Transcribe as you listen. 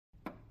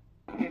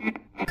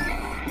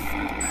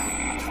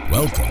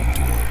Welcome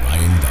to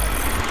Orion Valley.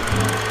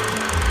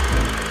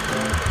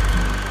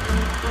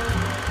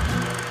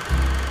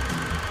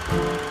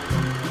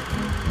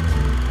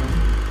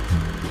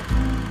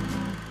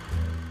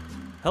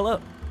 Hello,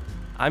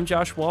 I'm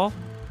Josh Wall,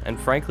 and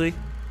frankly,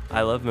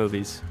 I love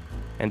movies.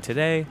 And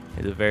today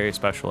is a very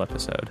special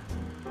episode.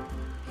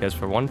 Because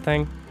for one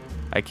thing,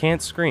 I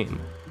can't scream,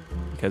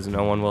 because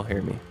no one will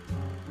hear me.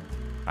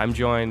 I'm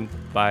joined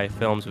by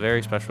film's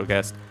very special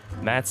guest,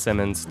 Matt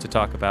Simmons, to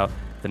talk about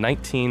the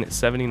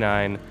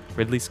 1979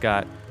 Ridley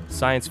Scott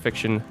science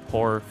fiction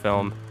horror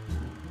film,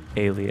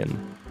 Alien.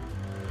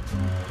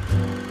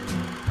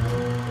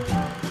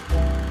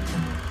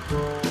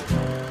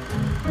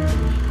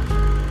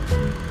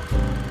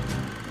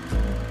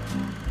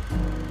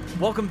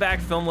 Welcome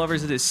back, film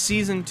lovers. It is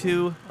season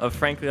 2 of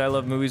Frankly I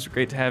Love Movies.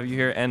 Great to have you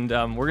here. And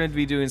we're going to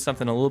be doing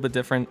something a little bit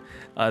different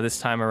this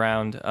time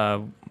around.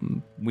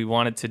 We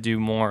wanted to do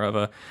more of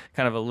a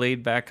kind of a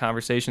laid-back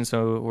conversation,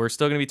 so we're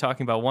still going to be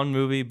talking about one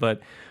movie, but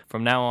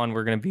from now on,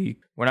 we're not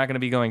going to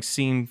be going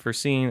scene for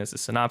scene as a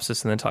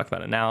synopsis and then talk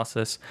about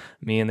analysis.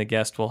 Me and the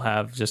guest will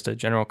have just a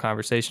general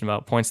conversation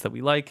about points that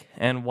we like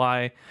and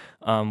why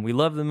we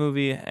love the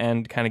movie,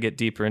 and kind of get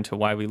deeper into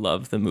why we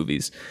love the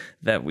movies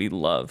that we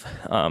love.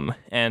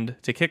 And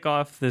to kick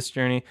off this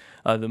journey,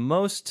 the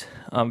most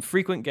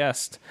frequent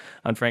guest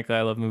on Frankly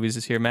I Love Movies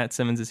is here. Matt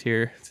Simmons is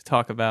here to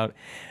talk about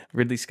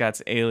Ridley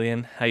Scott's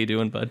Alien. How you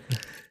doing, bud?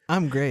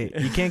 I'm great.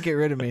 You can't get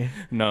rid of me.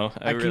 No,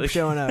 I keep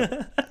showing up.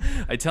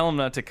 I tell him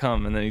not to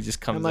come, and then he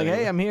just comes. I'm like,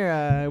 hey, I'm here.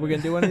 We're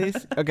gonna do one of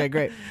these. Okay,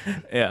 great.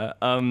 Yeah.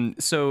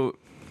 So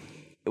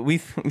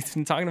we've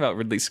been talking about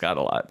Ridley Scott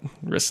a lot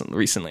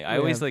recently. I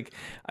always think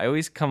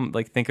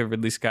of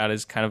Ridley Scott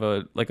as kind of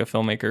a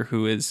filmmaker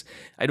who is,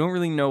 I don't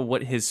really know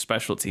what his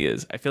specialty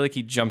is. I feel like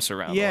he jumps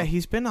around. Yeah,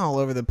 he's been all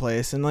over the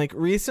place, and like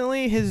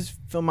recently his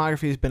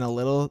filmography has been a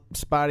little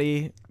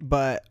spotty,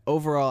 but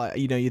overall,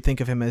 you think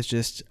of him as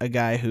just a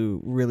guy who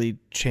really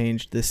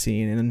changed the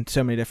scene in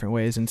so many different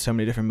ways in so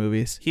many different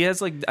movies. He has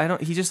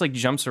he just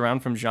jumps around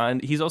from genre.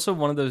 He's also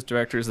one of those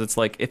directors that's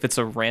like, if it's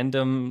a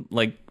random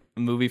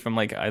movie from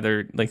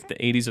either the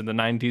 80s or the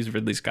 90s,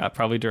 Ridley Scott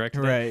probably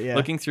directed it. Right, yeah.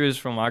 Looking through his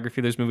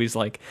filmography, there's movies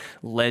like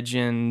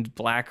Legend,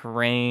 Black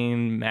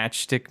Rain,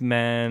 Matchstick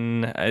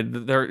Men.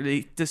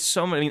 There's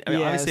so many. I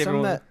mean, obviously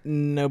some that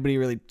nobody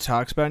really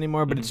talks about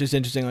anymore, but it's just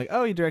interesting.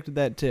 He directed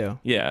that too.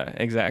 Yeah,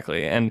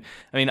 exactly. And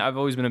I mean, I've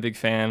always been a big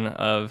fan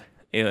of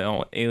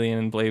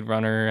Alien, Blade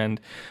Runner,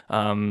 and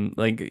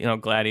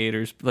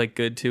Gladiator's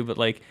good too. But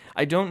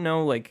I don't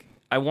know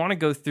I want to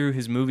go through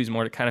his movies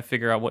more to kind of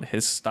figure out what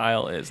his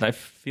style is. And I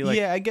feel like...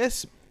 Yeah, I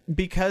guess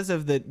because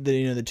of the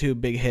two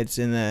big hits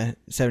in the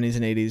 70s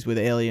and 80s with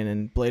Alien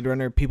and Blade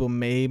Runner, people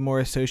may more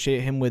associate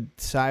him with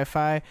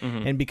sci-fi.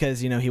 Mm-hmm. And because,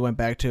 he went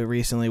back to it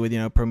recently with,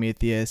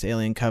 Prometheus,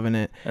 Alien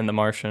Covenant. And The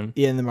Martian.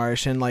 Yeah, and The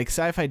Martian.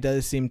 Sci-fi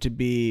does seem to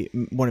be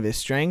one of his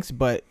strengths,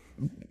 but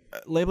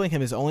labeling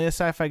him as only a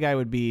sci-fi guy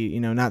would be,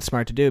 not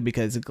smart to do,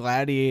 because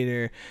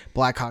Gladiator,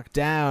 Black Hawk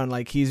Down,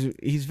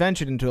 he's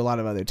ventured into a lot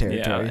of other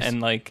territories.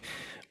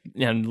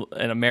 Yeah, and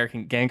an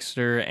American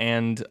Gangster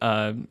and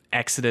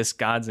Exodus,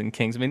 Gods and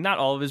Kings. I mean, not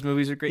all of his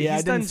movies are great. Yeah,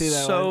 he's done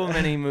so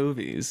many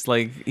movies.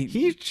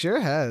 He sure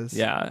has.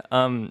 Yeah.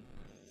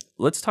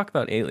 Let's talk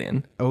about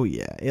Alien. Oh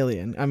yeah,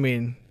 Alien. I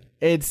mean,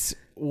 it's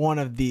one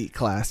of the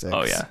classics.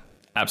 Oh yeah,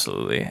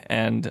 absolutely.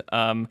 And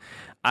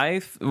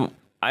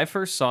I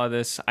first saw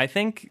this. I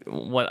think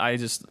one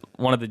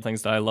of the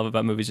things that I love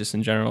about movies just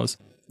in general is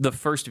the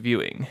first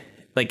viewing.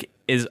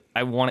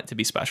 I want it to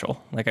be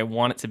special. I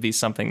want it to be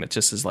something that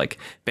just is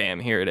bam,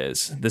 here it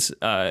is. This,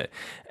 and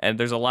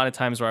there's a lot of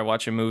times where I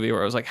watch a movie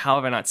where I was like, how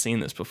have I not seen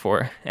this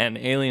before? And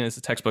Alien is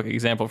a textbook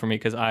example for me,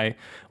 because I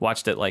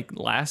watched it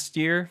last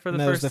year for the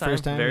first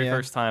time.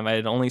 First time. I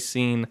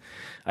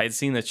had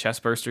seen the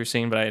chest burster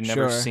scene, but I had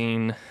never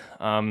seen,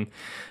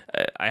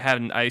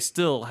 I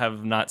still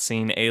have not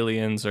seen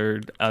Aliens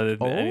or any of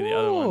the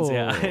other ones.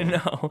 Yeah, I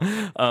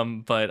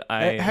know. But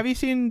have you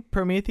seen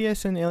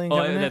Prometheus and Alien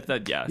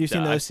Covenant? You've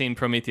seen those? I've seen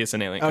Prometheus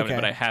and Alien Covenant,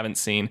 but I haven't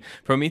seen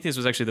Prometheus.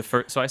 Was actually the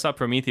first. So I saw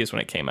Prometheus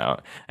when it came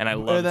out, and I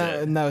loved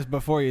it. And that was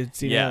before you'd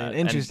seen Alien.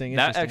 Interesting.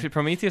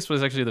 Prometheus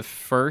was actually the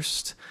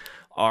first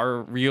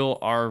real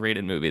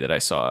R-rated movie that I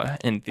saw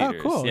in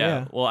theaters. Oh, cool.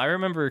 Yeah. Well, I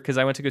remember because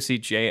I went to go see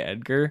J.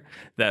 Edgar,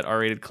 that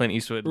R-rated Clint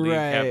Eastwood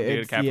Leonardo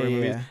DiCaprio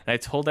movie. And I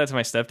told that to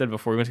my stepdad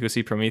before we went to go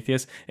see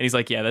Prometheus, and he's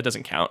like, "Yeah, that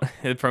doesn't count.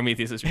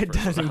 Prometheus is your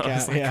first doesn't one."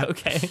 count. I was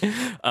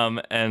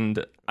okay.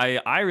 And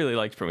I really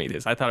liked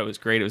Prometheus. I thought it was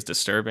great. It was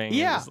disturbing.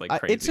 Yeah, it was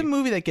crazy. It's a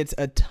movie that gets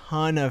a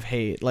ton of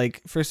hate.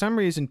 For some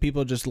reason,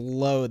 people just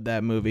loathe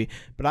that movie,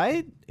 but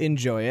I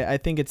enjoy it. I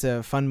think it's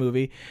a fun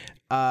movie.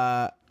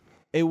 I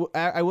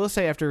will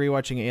say, after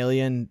rewatching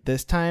Alien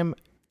this time,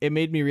 it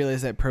made me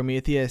realize that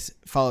Prometheus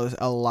follows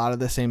a lot of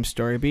the same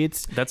story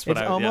beats. That's what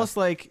it's almost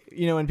like,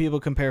 you know, when people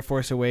compare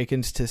Force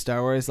Awakens to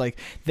Star Wars, like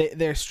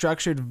they're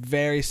structured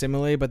very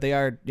similarly, but they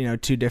are, you know,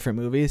 two different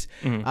movies.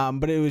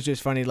 But it was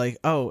just funny, like,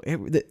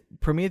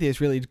 Prometheus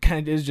really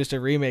kind of is just a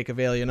remake of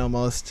Alien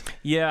almost.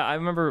 Yeah, I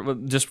remember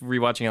just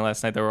rewatching it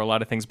last night. There were a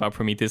lot of things about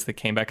Prometheus that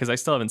came back because I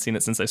still haven't seen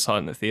it since I saw it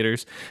in the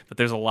theaters. But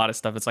there's a lot of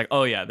stuff. It's like,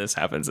 oh yeah, this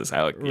happens. This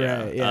how it,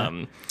 yeah. Right,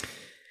 yeah.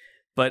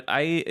 But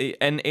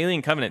and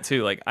Alien Covenant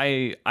too. Like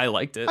I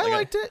liked it. I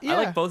liked it. Yeah. I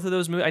like both of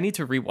those movies. I need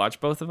to rewatch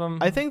both of them.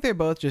 I think they're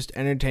both just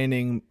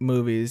entertaining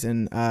movies,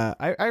 and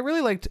I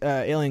really liked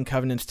Alien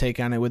Covenant's take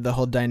on it with the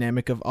whole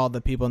dynamic of all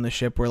the people in the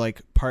ship were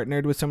like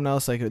partnered with someone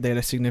else, like they had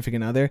a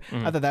significant other.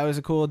 I thought that was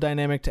a cool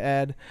dynamic to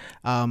add.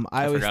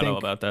 I forgot all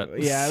about that.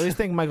 Yeah, I always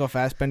think Michael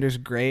Fassbender's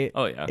great.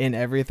 Oh yeah, in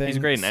everything. He's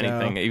great in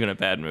anything, even a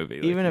bad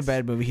movie. Even a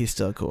bad movie, he's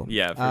still cool.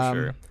 Yeah,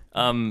 for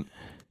sure.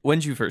 When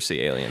did you first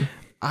see Alien?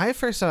 I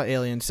first saw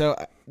Alien. So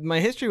my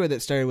history with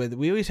it started with,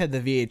 we always had the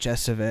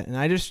VHS of it, and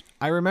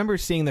I remember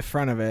seeing the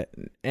front of it,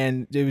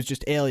 and it was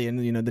just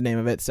Alien, you know, the name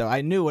of it. So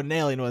I knew what an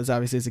alien was,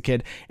 obviously, as a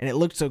kid, and it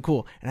looked so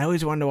cool, and I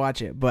always wanted to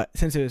watch it. But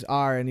since it was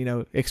R and, you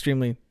know,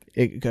 extremely,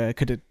 it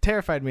could have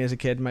terrified me as a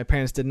kid. My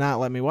parents did not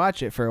let me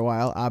watch it for a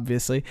while,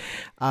 obviously.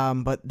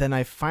 But then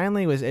I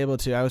finally was able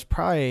to. I was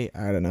probably,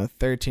 I don't know,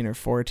 13 or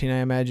 14,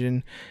 I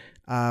imagine,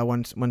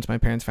 once my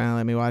parents finally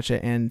let me watch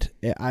it, and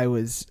I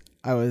was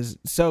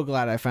so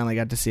glad I finally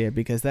got to see it,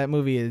 because that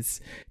movie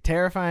is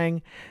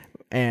terrifying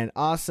and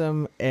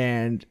awesome,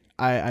 and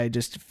I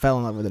just fell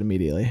in love with it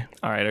immediately.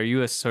 All right, are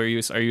you a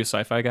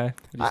sci-fi guy?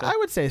 I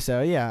would say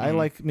so. Yeah, I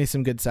like me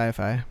some good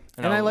sci-fi,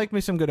 and I like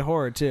me some good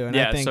horror too. And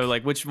yeah, I think, so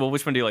like which one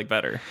do you like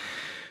better?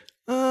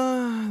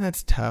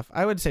 That's tough.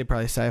 I would say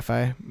probably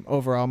sci-fi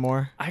overall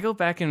more. I go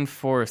back and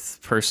forth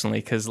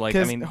personally because, like,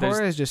 I mean,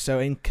 horror is just so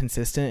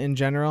inconsistent in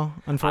general.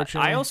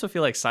 Unfortunately, I also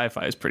feel like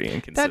sci-fi is pretty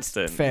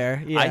inconsistent. That's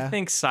fair. Yeah, I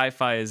think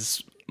sci-fi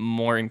is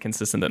more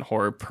inconsistent than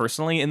horror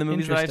personally in the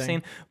movies that I've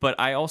seen. But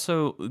I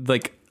also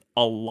like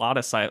a lot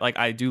of like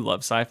I do love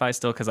sci-fi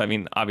still, because I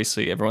mean,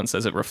 obviously everyone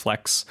says it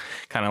reflects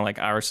kind of like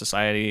our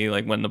society,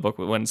 like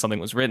when something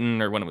was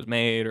written or when it was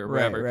made or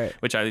whatever, right.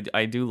 Which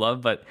I do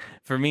love. But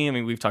for me, I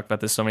mean, we've talked about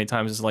this so many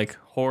times, is like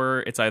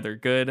horror, it's either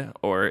good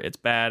or it's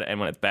bad, and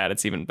when it's bad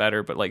it's even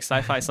better. But like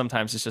sci-fi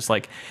sometimes it's just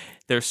like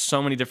there's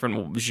so many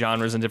different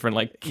genres and different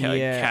like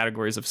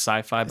categories of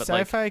sci-fi. But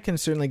sci-fi can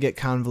certainly get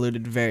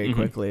convoluted very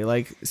quickly.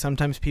 Like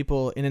sometimes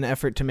people, in an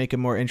effort to make a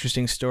more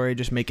interesting story,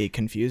 just make a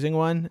confusing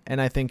one,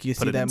 and I think you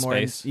see that more.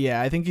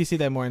 I think you see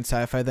that more in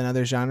sci-fi than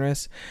other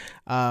genres.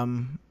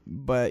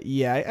 But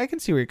yeah, I can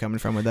see where you're coming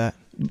from with that.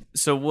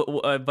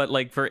 So, but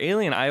like for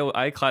Alien,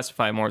 I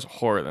classify more as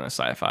horror than a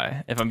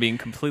sci-fi, if I'm being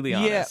completely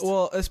honest. Yeah,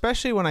 well,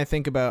 especially when I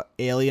think about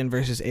Alien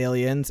versus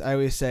Aliens, I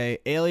always say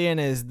Alien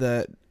is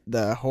the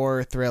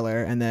horror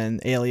thriller, and then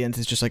Aliens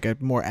is just like a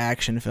more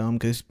action film,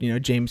 because, you know,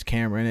 James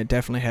Cameron, it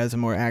definitely has a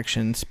more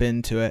action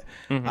spin to it.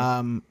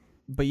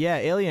 But yeah,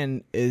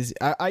 Alien is,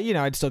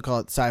 I'd still call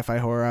it sci-fi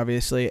horror,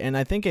 obviously, and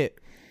I think it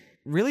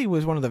really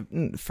was one of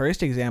the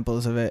first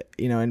examples of it,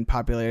 you know, in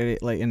popularity,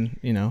 like in,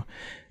 you know,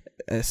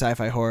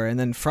 sci-fi horror, and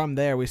then from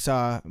there we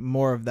saw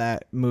more of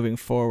that moving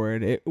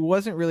forward. It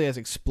wasn't really as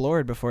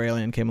explored before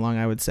Alien came along,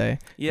 I would say.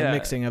 The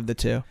mixing of the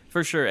two,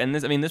 for sure. And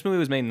this movie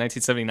was made in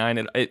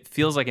 1979. It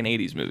feels like an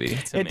 80s movie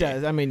to me.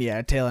 Does. I mean,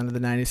 yeah, tail end of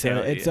the 90s, so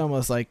it's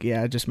almost like,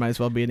 it just might as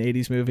well be an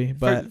 80s movie.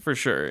 But for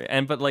sure.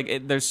 But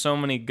like there's so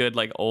many good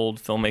like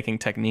old filmmaking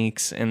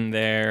techniques in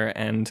there,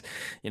 and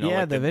you know,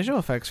 like the visual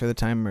effects for the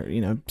time are,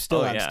 you know,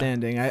 still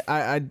outstanding.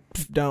 I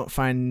don't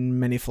find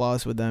many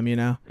flaws with them, you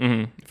know.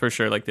 For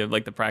sure. Like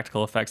the practical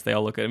effects, they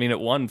all look good. I mean, it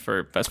won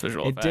for best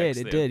visual effects.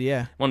 It did,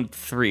 yeah. Won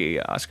 3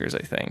 Oscars,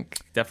 I think.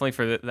 Definitely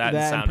for that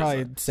and sound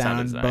probably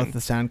sound design, both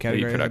the sound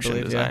category, production I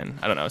believe, design.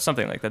 I don't know,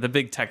 something like that. The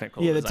big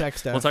technical the design. tech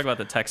stuff. We'll talk about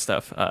the tech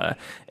stuff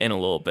in a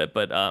little bit,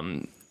 but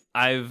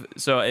I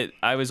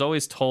was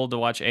always told to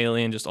watch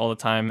Alien just all the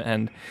time,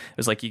 and it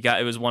was like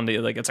it was one day,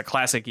 like, it's a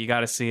classic, you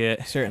got to see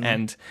it. Certainly.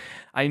 And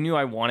I knew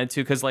I wanted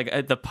to, because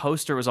like the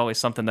poster was always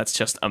something that's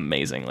just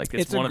amazing. Like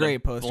it's one a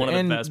great poster, one of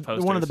the best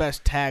posters, one of the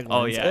best taglines.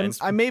 Oh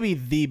yeah, maybe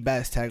the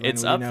best tagline.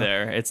 It's up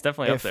there. It's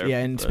definitely up there. Yeah,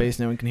 in space,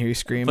 no one can hear you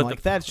scream.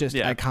 Like that's just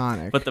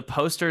iconic. But the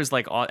poster's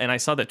like, and I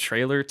saw the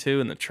trailer too,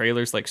 and the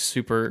trailer's like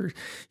super,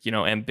 you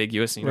know,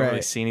 ambiguous, and you don't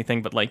really see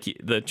anything. But like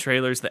the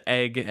trailer's the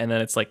egg, and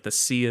then it's like the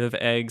sea of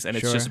eggs, and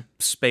it's just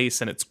space,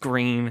 and it's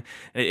green.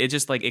 It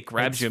just like it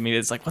grabs you. I mean,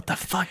 it's like, what the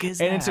fuck is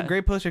that? And it's a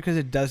great poster because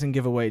it doesn't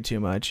give away too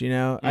much. You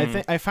know,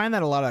 I find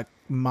that a lot of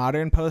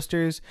modern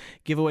posters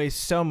give away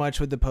so much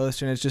with the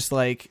poster, and it's just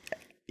like,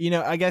 you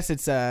know, I guess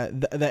it's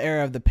the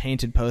era of the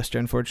painted poster,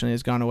 unfortunately,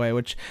 has gone away,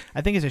 which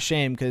I think is a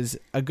shame, because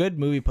a good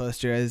movie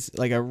poster is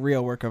like a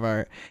real work of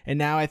art, and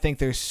now I think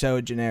they're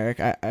so generic.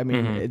 I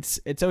mean,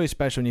 it's always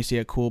special when you see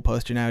a cool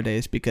poster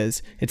nowadays,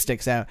 because it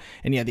sticks out.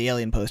 And yeah, the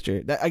Alien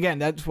poster,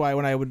 that's why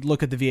when I would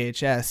look at the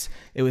VHS,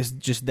 it was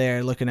just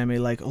there looking at me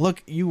like,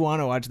 look, you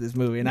want to watch this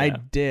movie, and I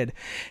did.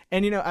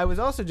 And you know, I was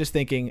also just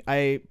thinking,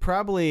 I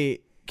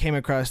probably came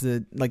across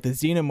the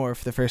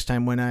Xenomorph the first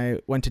time when I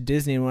went to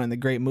Disney and went on the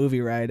Great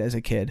Movie Ride as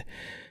a kid.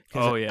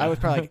 Oh, yeah. I was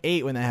probably like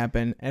 8 when that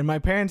happened. And my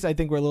parents, I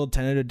think, were a little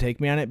tentative to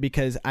take me on it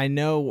because I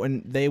know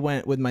when they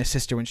went with my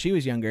sister when she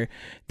was younger,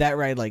 that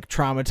ride like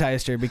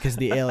traumatized her because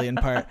of the alien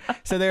part.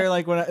 So they were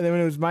like, when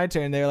it was my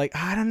turn, they were like,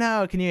 I don't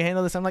know, can you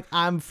handle this? I'm like,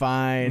 I'm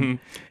fine.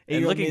 Mm-hmm.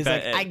 And looking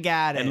back, like, I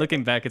got it. And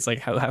looking back, it's like,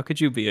 how could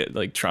you be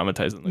like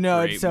traumatized on the No,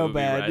 Great it's so Movie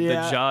bad, Ride?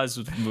 yeah. The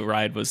Jaws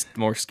ride was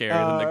more scary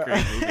than the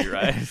Great Movie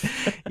Ride.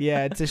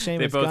 Yeah, it's a shame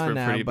They it's both gone were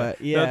now, pretty but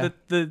bad. yeah.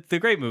 No, the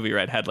Great Movie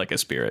Ride had like a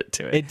spirit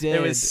to it. It did,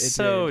 It was it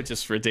so did.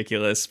 just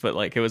ridiculous, but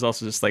like it was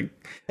also just like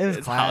It was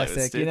it's Hollywood.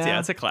 classic, you know? Yeah,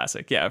 it's a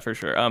classic. Yeah, for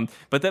sure.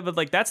 But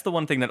like that's the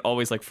one thing that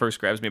always like first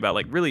grabs me about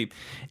like really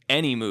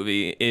any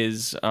movie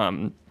is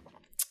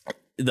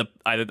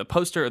either the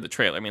poster or the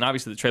trailer. I mean,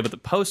 obviously the trailer, but the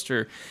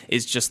poster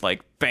is just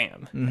like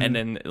bam, and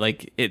then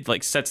like it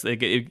like sets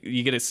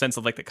you get a sense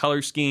of like the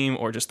color scheme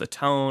or just the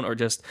tone or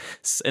just,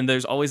 and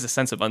there's always a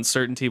sense of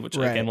uncertainty, which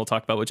Right. again we'll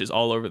talk about, which is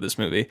all over this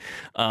movie.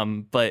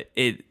 But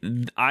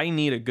I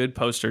need a good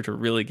poster to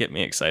really get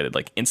me excited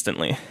like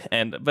instantly.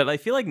 But I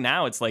feel like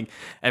now it's like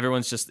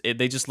everyone's just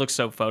they just look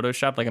so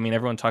photoshopped. Like I mean,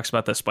 everyone talks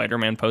about the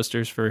Spider-Man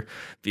posters for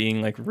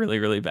being like really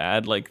really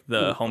bad, like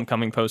the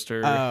Homecoming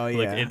poster. Oh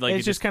like, yeah,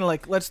 it's just kind of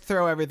like, let's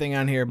throw everything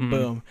on here,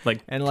 boom, like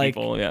and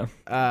people, yeah.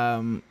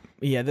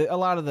 A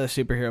lot of the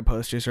superhero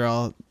posters are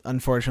all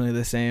unfortunately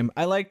the same.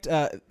 I liked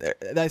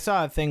I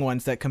saw a thing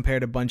once that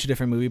compared a bunch of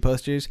different movie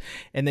posters,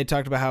 and they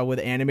talked about how with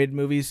animated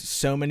movies,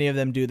 so many of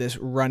them do this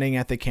running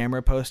at the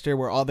camera poster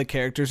where all the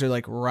characters are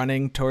like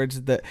running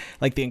towards the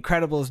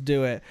Incredibles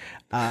do it,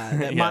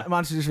 Yeah.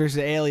 Monsters vs.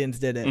 Aliens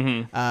did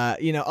it.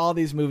 All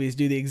these movies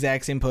do the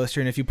exact same poster,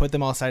 and if you put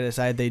them all side to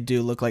side, they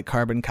do look like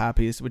carbon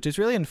copies, which is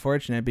really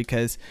unfortunate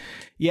because,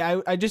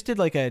 I just did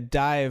like a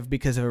dive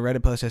because of a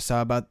Reddit post I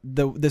saw about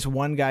this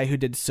one guy who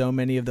did so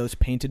many of those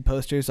painted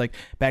posters, like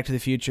Back to the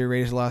Future,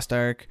 Raiders of the Lost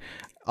Ark,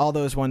 all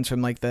those ones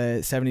from like the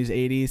 70s,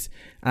 80s.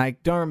 And I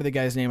don't remember the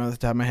guy's name off the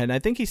top of my head. And I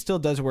think he still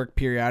does work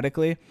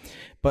periodically.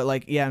 But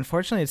like, yeah,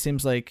 unfortunately, it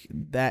seems like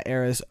that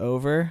era's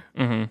over.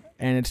 And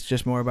it's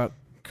just more about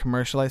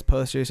commercialized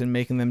posters and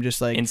making them just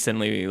like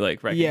instantly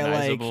like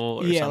recognizable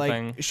or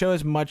something. Like show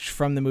as much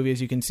from the movie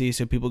as you can see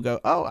so people go,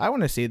 oh, I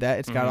want to see that.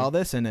 It's got all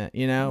this in it,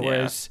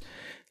 Whereas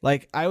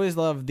like I always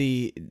love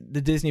the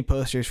Disney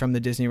posters from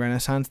the Disney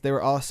Renaissance. They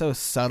were all so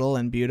subtle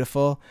and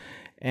beautiful,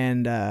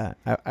 and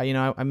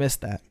I missed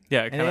that.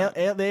 Yeah,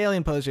 and the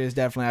Alien poster is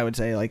definitely, I would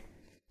say, like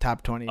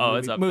top 20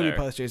 movie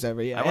posters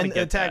ever. Yeah, and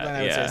the tagline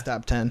I would say is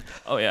top 10.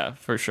 Oh yeah,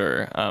 for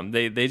sure.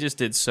 They just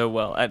did so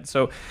well.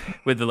 So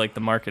with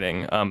the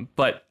marketing.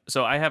 But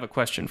so I have a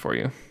question for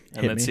you,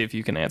 and let's see if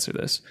you can answer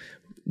this.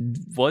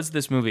 Was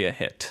this movie a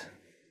hit?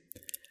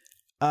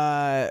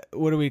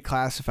 What are we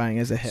classifying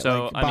as a hit?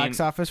 So, like box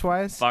office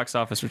wise? Box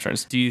office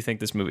returns. Do you think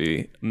this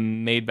movie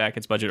made back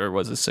its budget, or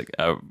was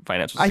a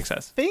financial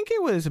success? I think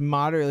it was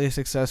moderately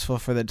successful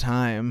for the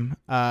time.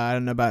 I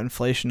don't know about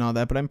inflation and all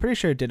that, but I'm pretty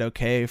sure it did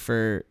okay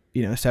for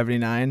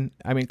 79.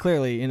 I mean,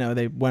 clearly,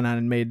 they went on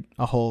and made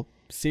a whole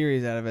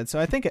series out of it. So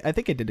I think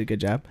it did a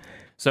good job.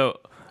 So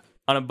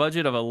on a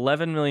budget of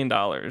 $11 million,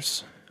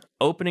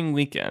 opening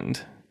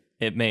weekend,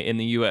 it in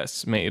the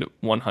U.S. made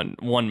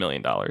 $1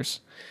 million.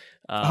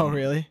 Oh,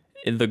 really?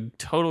 The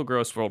total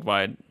gross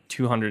worldwide,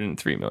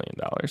 $203 million.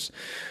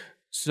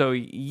 So,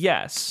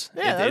 yes.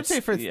 Yeah, I would say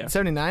for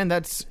 79,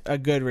 that's a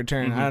good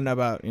return. I don't know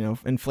about,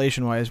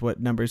 inflation-wise, what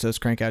numbers those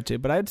crank out to,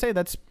 but I'd say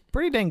that's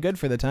pretty dang good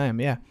for the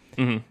time, yeah.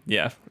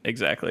 Yeah,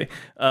 exactly.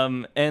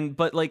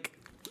 But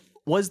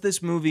was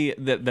this movie,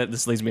 that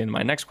this leads me into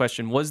my next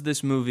question, was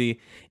this movie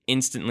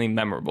instantly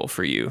memorable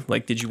for you?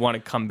 Like, did you want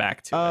to come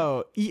back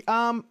to it?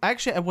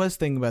 Actually, I was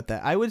thinking about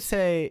that. I would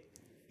say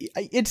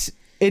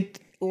it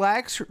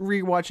lacks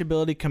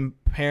rewatchability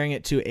comparing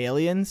it to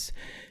Aliens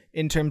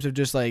in terms of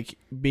just like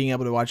being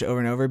able to watch it over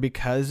and over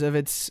because of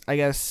its, I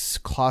guess,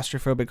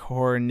 claustrophobic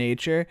horror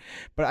nature.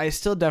 But I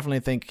still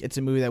definitely think it's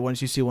a movie that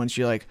once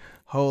you're like,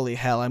 holy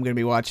hell, I'm going to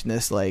be watching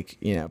this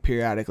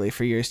periodically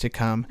for years to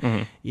come.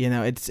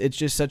 It's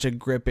just such a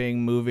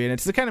gripping movie, and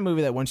it's the kind of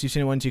movie that once you've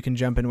seen it once, you can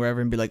jump in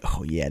wherever and be like,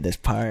 oh yeah, this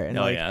part. And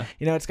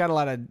it's got a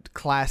lot of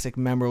classic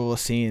memorable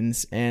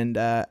scenes, and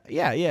I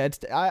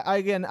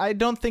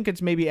don't think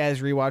it's maybe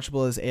as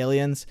rewatchable as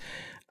Aliens.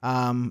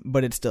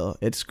 But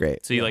it's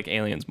great. So you like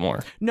Aliens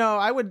more? No,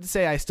 I would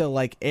say I still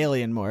like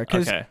Alien more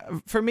because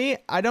for me,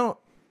 I don't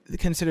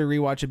consider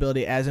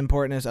rewatchability as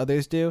important as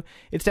others do.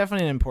 It's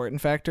definitely an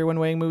important factor when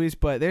weighing movies,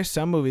 but there's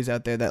some movies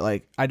out there that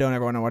like I don't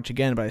ever want to watch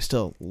again, but I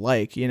still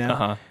like,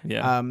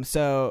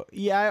 So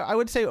yeah, I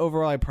would say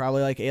overall I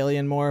probably like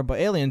Alien more, but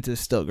Aliens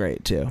is still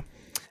great too.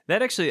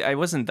 That actually, I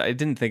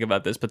didn't think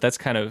about this, but that's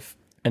kind of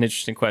an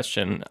interesting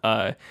question.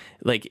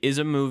 Is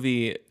a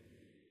movie,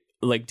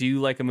 do you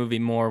like a movie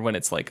more when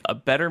it's like a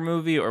better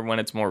movie or when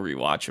it's more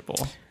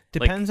rewatchable?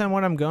 Depends on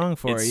what I'm going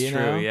for, it's you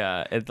true, know?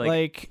 yeah.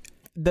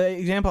 the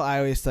example I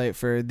always cite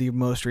for the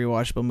most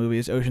rewatchable movie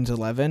is Ocean's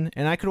 11,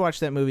 and I could watch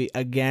that movie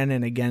again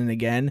and again and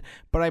again,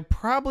 but I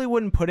probably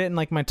wouldn't put it in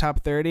like my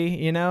top 30.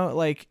 You know,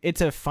 like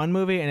it's a fun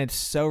movie and it's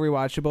so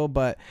rewatchable,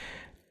 but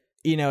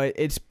you know,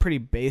 it's pretty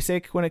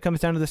basic when it comes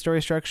down to the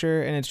story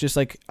structure, and it's just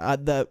like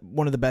the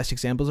one of the best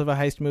examples of a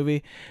heist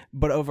movie.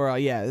 But overall,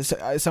 yeah,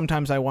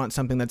 sometimes I want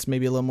something that's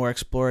maybe a little more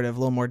explorative, a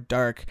little more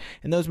dark,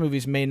 and those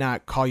movies may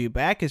not call you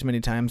back as many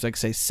times, like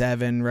say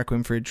Seven,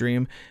 Requiem for a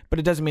Dream, but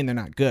it doesn't mean they're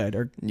not good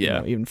or you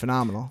know, even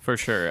phenomenal. For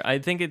sure. I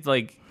think it's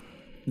like,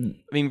 I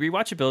mean,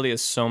 rewatchability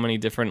has so many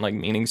different like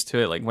meanings to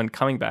it. Like when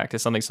coming back to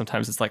something,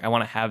 sometimes it's like I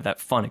want to have that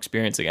fun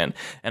experience again,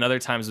 and other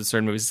times with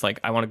certain movies, it's like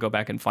I want to go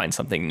back and find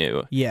something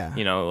new. Yeah,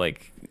 you know,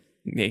 like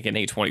an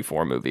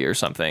A24 movie or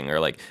something. Or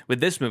like with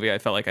this movie, I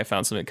felt like I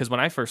found something because when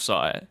I first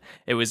saw it,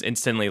 it was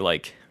instantly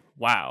like,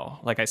 wow,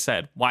 like I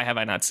said, why have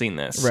I not seen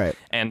this? Right.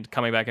 And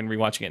coming back and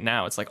rewatching it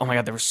now, it's like, oh my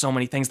god, there were so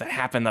many things that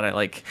happened that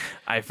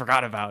I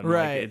forgot about. And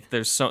right. Like,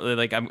 there's so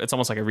like it's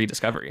almost like a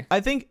rediscovery. I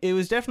think it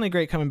was definitely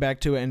great coming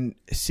back to it and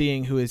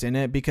seeing who is in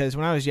it, because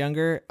when I was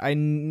younger, I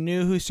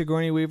knew who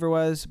Sigourney Weaver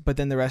was, but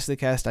then the rest of the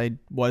cast, I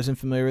wasn't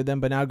familiar with them.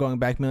 But now going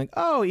back and being like,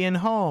 oh, Ian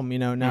Holm, you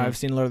know, now I've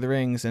seen Lord of the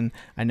Rings and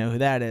I know who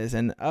that is.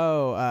 And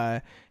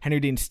Harry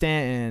Dean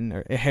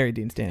Stanton, yeah. Harry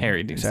Dean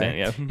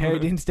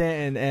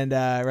Stanton, and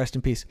rest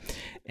in peace.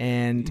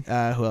 And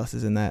who else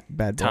is in that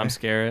bad boy? Tom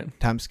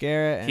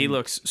Skerritt. And He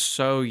looks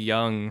so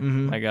young.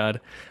 Mm-hmm. My God.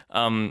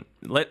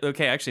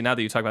 Okay, actually, now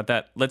that you talk about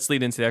that, let's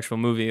lead into the actual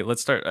movie.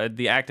 Let's start.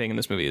 The acting in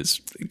this movie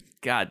is,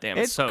 goddamn,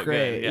 it's so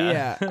great. good.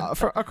 Yeah,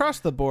 across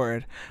the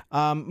board.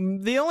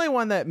 The only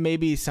one that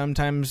maybe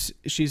sometimes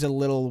she's a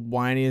little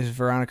whiny is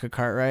Veronica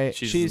Cartwright.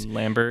 She's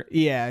Lambert.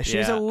 Yeah,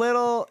 she's a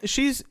little.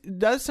 She's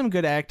does some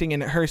good acting,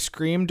 and her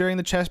scream during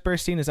the chest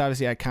burst scene is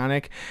obviously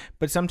iconic.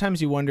 But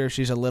sometimes you wonder if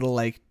she's a little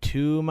like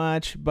too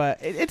much. But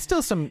it's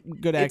still some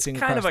good acting.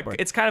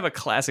 It's kind of a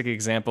classic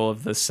example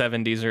of the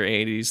 70s or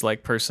 80s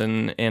like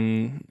person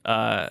in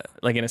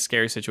like in a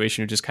scary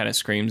situation who just kind of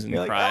screams and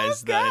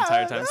cries the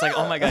entire time. It's like,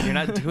 oh my god, you're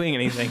not doing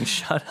anything.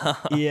 Shut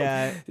up.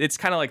 Yeah, it's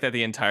kind of like that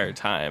the entire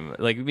time.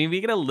 Like, I mean,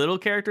 we get a little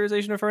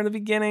characterization of her in the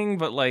beginning,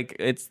 but like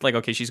it's like,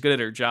 okay, she's good at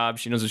her job,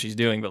 she knows what she's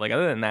doing, but like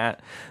other than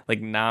that,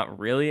 like not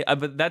really.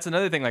 But that's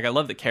another thing. Like, I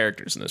love the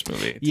characters in this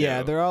movie too.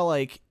 Yeah, they're all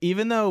like,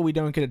 even though we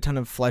don't get a ton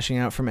of fleshing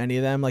out from any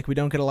of them, like we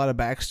don't get a lot of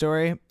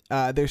backstory.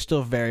 They're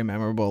still very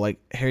memorable. Like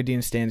Harry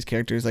Dean Stanton's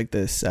character is like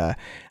this. I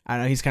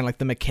don't know. He's kind of like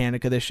the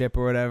mechanic of the ship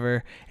or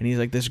whatever, and he's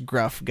like this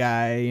gruff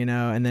guy, you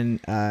know. And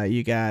then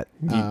you got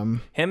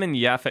him and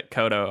Yaphet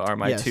Kotto are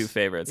my two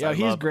favorites. Yeah,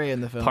 he's great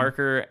in the film.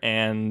 Parker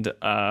and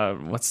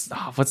what's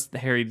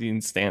Harry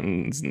Dean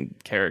Stanton's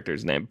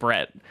character's name?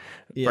 Brett.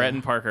 Yeah. Brett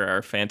and Parker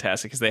are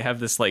fantastic because they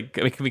have this like,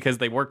 because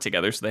they work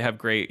together, so they have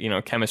great, you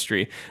know,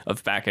 chemistry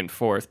of back and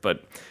forth.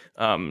 But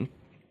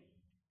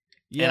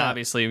yeah, and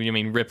obviously, I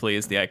mean, Ripley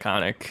is the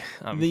iconic.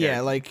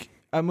 Like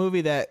a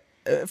movie that,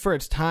 for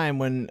its time,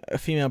 when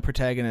female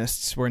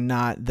protagonists were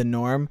not the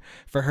norm,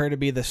 for her to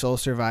be the sole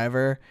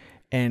survivor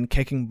and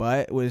kicking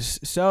butt was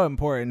so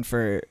important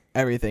for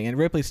everything. And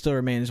Ripley still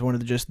remains one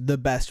of just the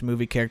best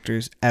movie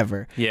characters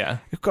ever. Yeah.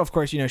 Of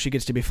course, you know, she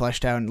gets to be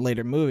fleshed out in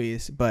later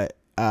movies, but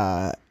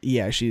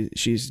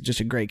she's just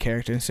a great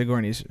character, and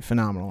Sigourney's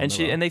phenomenal.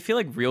 And they feel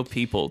like real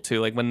people too.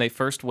 Like when they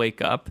first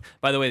wake up.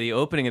 By the way, the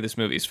opening of this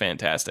movie is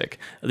fantastic.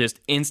 Just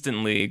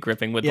instantly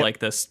gripping with like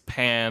this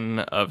pan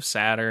of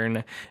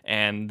Saturn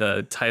and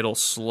the title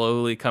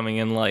slowly coming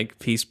in like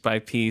piece by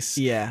piece.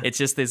 Yeah, it's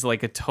just there's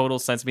like a total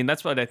sense. I mean,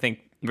 that's what I think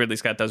Ridley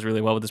Scott does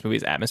really well with this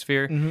movie's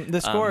atmosphere. Mm-hmm.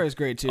 The score is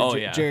great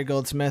too. Jerry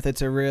Goldsmith.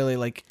 It's a really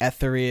like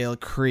ethereal,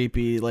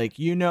 creepy, like,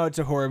 you know, it's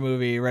a horror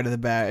movie right at the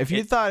bat. If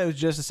you thought it was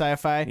just a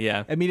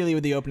sci-fi, immediately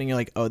with the opening you're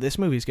like, oh, this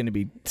movie's going to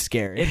be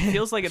scary.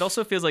 It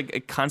also feels like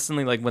it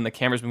constantly, like when the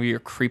camera's moving, you're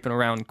creeping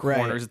around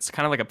corners. Right. It's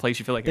kind of like a place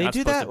you feel like you're not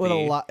supposed to be. They do that with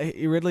a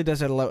lot. Ridley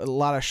does that a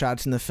lot of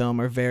shots in the film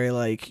are very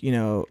like, you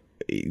know,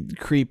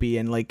 creepy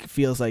and like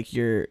feels like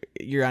you're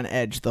on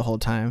edge the whole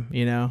time,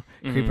 you know,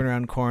 creeping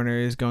around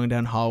corners, going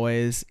down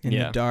hallways in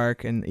the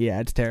dark, and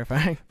it's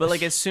terrifying. But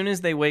like as soon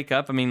as they wake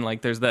up, I mean,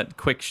 like there's that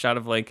quick shot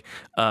of like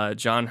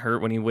John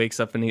Hurt when he wakes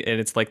up and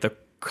it's like the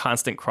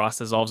constant cross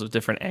dissolves of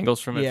different angles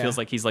from it. It feels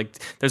like he's like,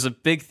 there's a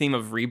big theme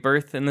of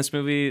rebirth in this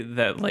movie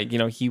that like, you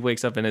know, he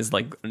wakes up and is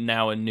like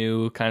now a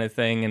new kind of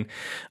thing,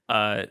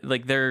 and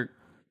like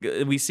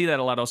we see that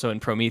a lot also in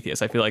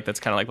Prometheus. I feel like that's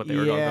kind of like what they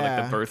were going for,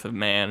 like the birth of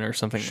man or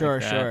something like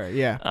that. Sure,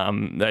 yeah.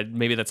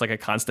 Maybe that's like a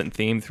constant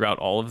theme throughout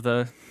all of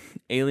the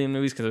Alien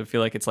movies, because I feel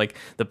like it's like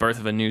the birth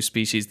of a new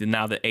species,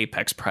 now the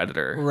apex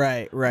predator.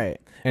 Right.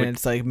 And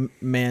it's like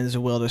man's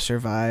will to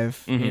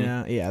survive, you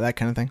know? Yeah, that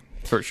kind of thing.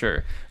 For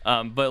sure.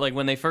 But like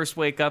when they first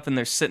wake up and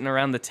they're sitting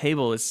around the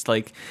table, it's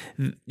like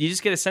you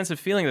just get a sense of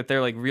feeling that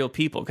they're like real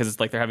people, because it's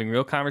like they're having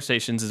real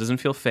conversations. It doesn't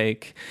feel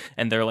fake,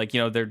 and they're like,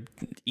 you know, they're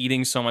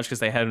eating so much because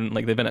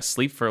they've been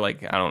asleep for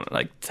like, I don't know,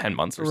 like 10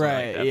 months or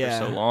something like that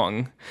for so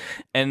long,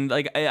 and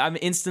like I'm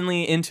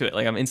instantly into it.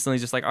 Like I'm instantly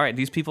just like, all right,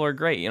 these people are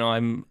great. You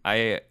know,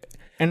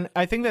 And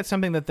I think that's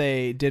something that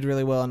they did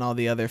really well in all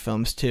the other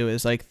films too,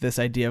 is like this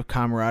idea of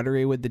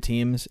camaraderie with the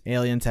teams.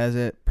 Aliens has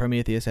it,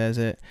 Prometheus has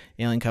it,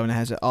 Alien Covenant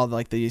has it, all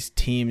like these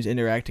teams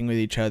interacting with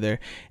each other.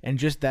 And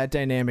just that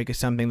dynamic is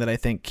something that I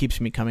think keeps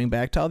me coming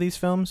back to all these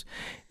films.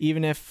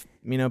 Even if,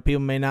 people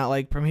may not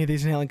like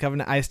Prometheus and Alien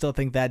Covenant, I still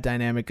think that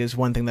dynamic is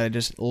one thing that I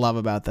just love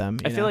about them.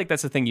 I feel like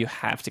that's the thing you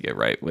have to get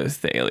right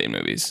with the Alien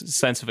movies.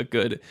 Sense of a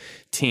good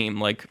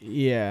team. Like,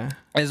 yeah.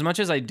 As much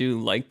as I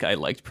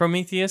liked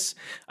Prometheus,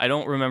 I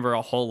don't remember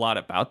a whole lot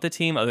about the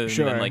team other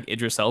than like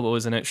Idris Elba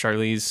was in it,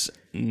 Charlize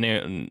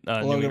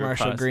Logan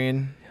Marshall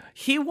Green.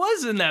 He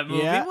was in that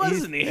movie,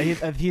 wasn't he?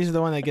 He's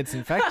the one that gets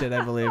infected,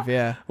 I believe.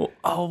 Yeah.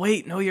 Oh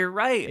wait, no, you're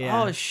right.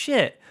 Yeah. Oh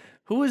shit.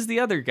 Who was the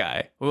other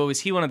guy? Well,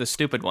 was he one of the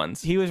stupid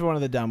ones? He was one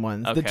of the dumb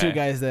ones. Okay. The two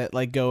guys that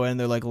like go in,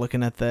 they're like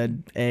looking at the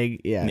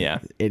egg. Yeah.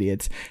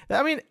 Idiots.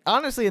 I mean,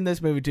 honestly, in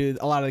this movie too,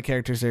 a lot of the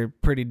characters are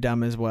pretty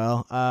dumb as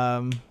well.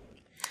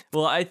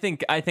 Well, I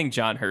think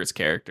John Hurt's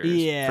character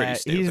is pretty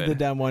stupid. He's the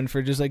dumb one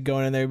for just like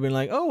going in there and being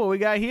like, oh, what we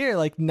got here?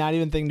 Like not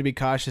even thinking to be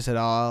cautious at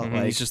all. Mm-hmm.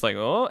 Like, he's just like,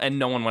 oh, and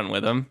no one went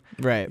with him.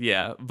 Right.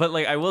 Yeah. But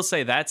like, I will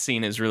say that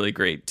scene is really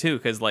great too.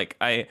 Cause like,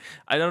 I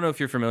don't know if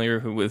you're familiar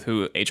with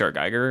who H.R.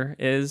 Geiger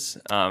is.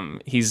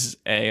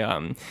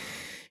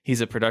 He's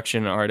a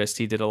production artist.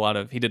 He did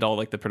all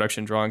like the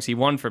production drawings. He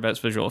won for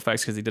best visual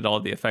effects because he did all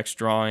of the effects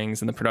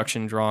drawings and the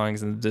production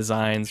drawings and the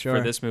designs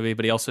for this movie.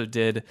 But he also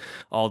did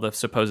all the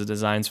supposed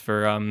designs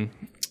for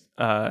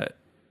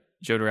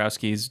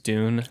Jodorowsky's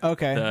Dune.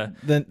 Okay.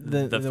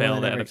 The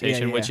failed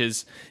adaptation, which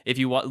is, if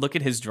you look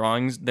at his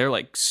drawings, they're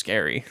like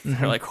scary. Mm-hmm.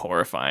 They're like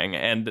horrifying,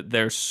 and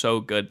they're so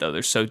good though.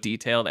 They're so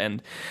detailed,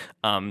 and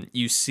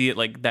you see it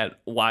like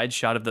that wide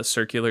shot of the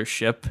circular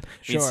ship.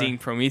 Sure. And seeing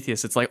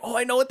Prometheus, it's like, oh,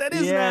 I know what that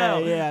is now.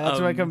 Yeah, that's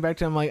why I come back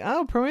to. I'm like,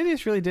 oh,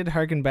 Prometheus really did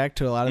harken back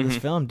to a lot of this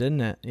film,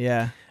 didn't it?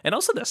 Yeah. And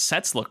also the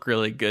sets look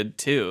really good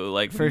too.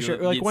 Like for sure.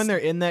 Like when they're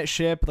in that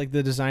ship, like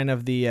the design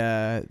of the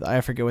I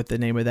forget what the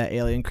name of that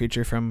alien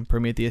creature from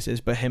Prometheus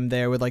is, but him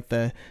there with like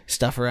the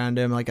stuff around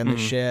him, like on the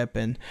ship,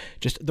 and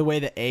just the way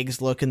the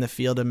eggs look in the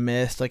field of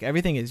mist, like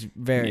everything is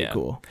very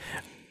cool.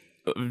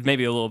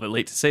 Maybe a little bit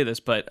late to say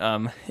this, but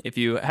if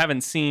you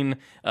haven't seen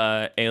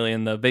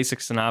Alien, the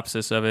basic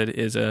synopsis of it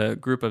is a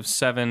group of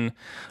 7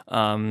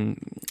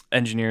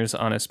 engineers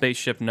on a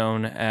spaceship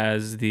known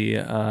as the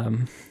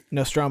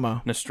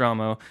Nostromo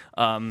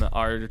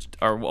are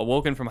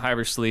awoken from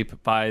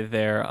hypersleep by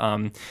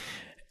their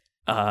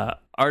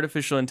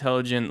artificial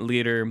intelligent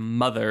leader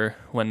mother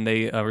when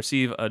they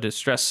receive a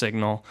distress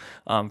signal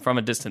from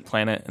a distant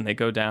planet, and they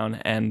go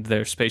down, and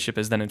their spaceship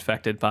is then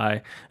infected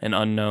by an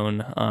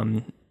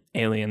unknown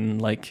alien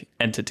like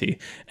entity,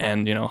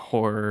 and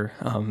horror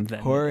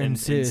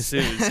ensues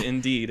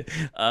indeed.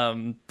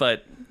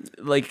 But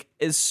like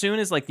as soon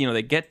as like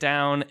they get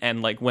down,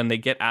 and like when they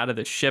get out of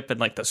the ship and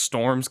like the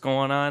storm's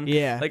going on,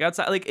 like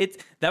outside,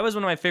 like that was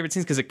one of my favorite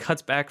scenes because it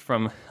cuts back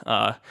from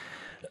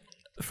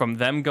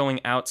them going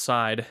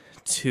outside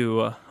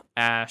to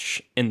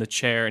Ash in the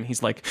chair, and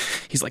he's like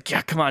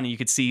yeah, come on, and you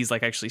could see he's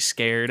like actually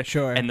scared.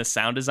 Sure. And the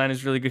sound design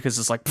is really good because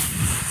it's like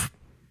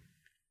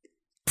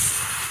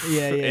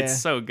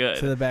it's so good.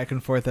 So the back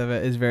and forth of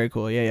it is very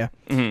cool.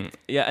 Mm-hmm.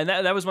 Yeah, and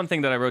that was one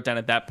thing that I wrote down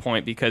at that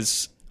point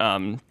because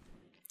I'm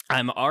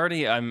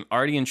already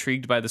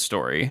intrigued by the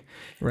story,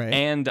 right?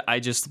 And I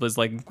just was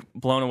like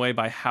blown away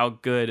by how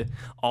good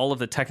all of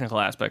the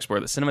technical aspects were.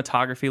 The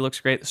cinematography looks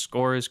great, the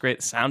score is great,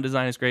 the sound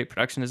design is great,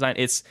 production design.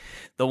 It's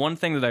the one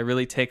thing that I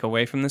really take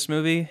away from this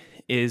movie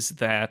is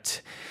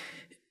that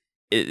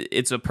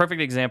it's a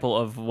perfect example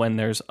of when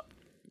there's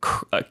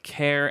a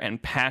care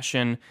and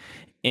passion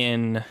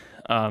in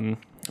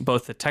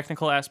both the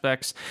technical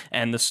aspects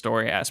and the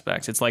story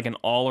aspects. It's like an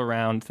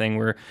all-around thing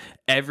where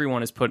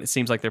everyone is it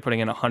seems like they're putting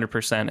in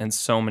 100%, and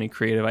so many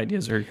creative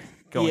ideas are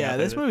going. Yeah,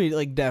 this movie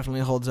like definitely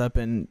holds up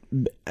in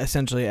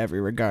essentially every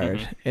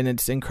regard, and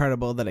it's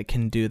incredible that it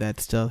can do that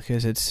still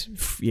because it's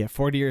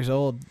 40 years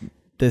old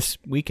this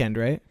weekend,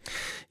 right?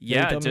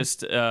 Yeah,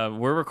 just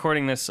we're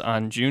recording this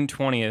on June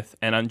 20th,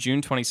 and on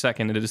June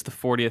 22nd it is the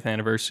 40th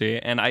anniversary,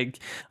 and I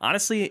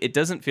honestly, it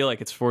doesn't feel like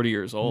it's 40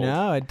 years old.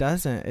 No, it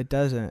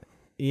doesn't.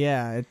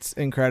 Yeah, it's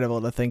incredible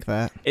to think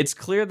that. It's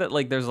clear that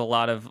like there's a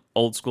lot of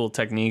old school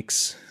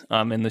techniques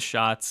in the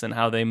shots and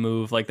how they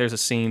move. Like there's a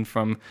scene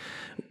from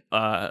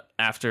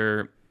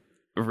after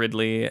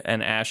Ridley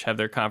and Ash have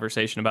their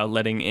conversation about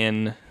letting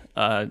in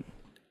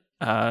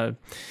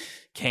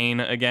Kane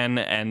again,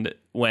 and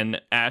when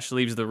Ash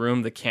leaves the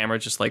room, the camera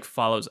just like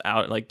follows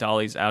out, like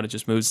dollies out, it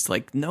just moves. It's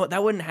like, no,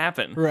 that wouldn't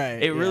happen.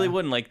 Right. It really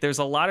wouldn't. Like there's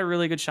a lot of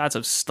really good shots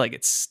of like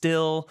it's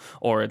still,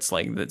 or it's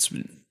like it's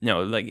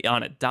like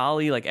on a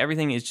dolly. Like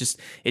everything is just,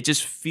 it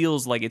just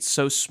feels like it's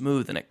so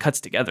smooth and it cuts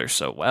together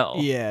so well.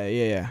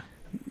 Yeah.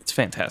 It's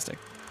fantastic.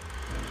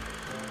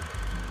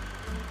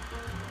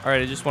 All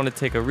right, I just want to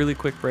take a really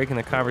quick break in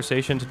the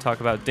conversation to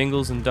talk about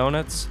Dingles and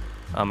Donuts,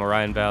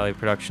 Orion Valley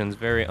Productions'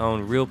 very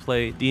own Real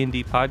Play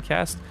D&D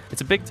podcast.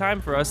 It's a big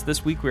time for us.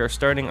 This week we are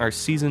starting our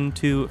Season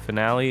 2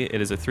 finale. It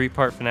is a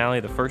 3-part finale.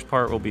 The first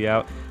part will be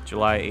out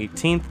July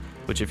 18th,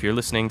 which if you're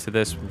listening to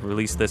this, we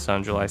released this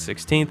on July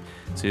 16th.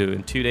 So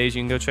in 2 days,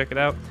 you can go check it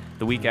out.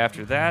 The week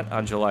after that,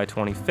 on July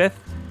 25th,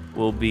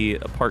 will be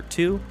a part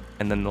 2.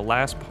 And then the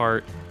last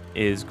part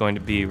is going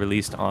to be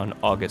released on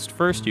August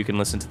 1st. You can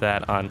listen to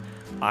that on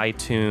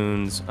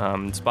iTunes,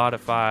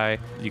 Spotify.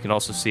 You can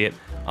also see it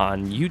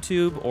on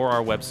YouTube or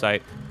our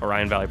website,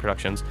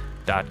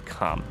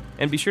 OrionValleyProductions.com.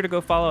 And be sure to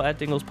go follow at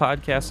Dingles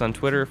Podcast on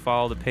Twitter.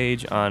 Follow the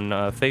page on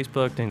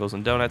Facebook, Dingles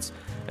and Donuts,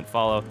 and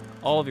follow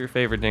all of your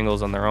favorite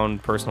Dingles on their own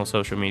personal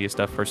social media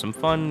stuff for some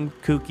fun,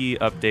 kooky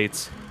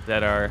updates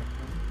that are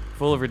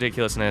full of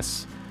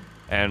ridiculousness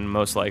and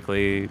most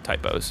likely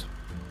typos.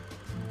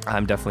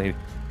 I'm definitely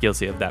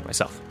guilty of that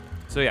myself.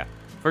 So yeah,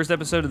 first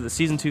episode of the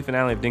season 2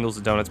 finale of Dingles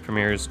and Donuts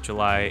premieres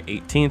July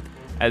 18th.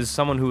 As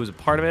someone who was a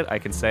part of it, I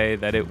can say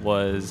that it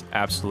was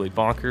absolutely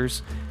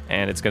bonkers,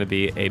 and it's going to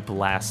be a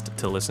blast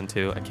to listen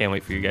to. I can't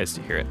wait for you guys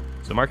to hear it.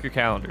 So mark your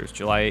calendars.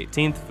 July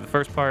 18th for the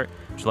first part,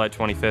 July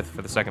 25th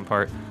for the second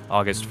part,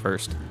 August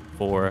 1st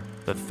for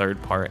the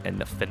third part, and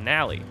the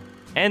finale,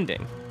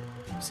 ending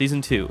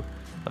season 2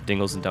 of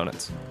Dingles and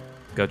Donuts.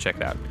 Go check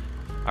it out.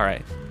 All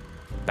right,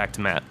 back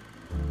to Matt.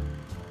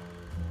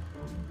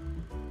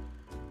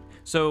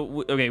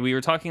 So, okay, we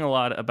were talking a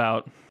lot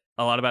about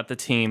the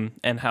team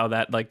and how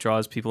that like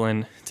draws people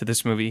in to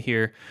this movie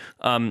here.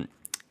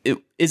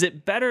 Is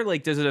it better?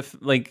 Like, does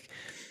it like?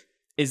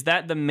 Is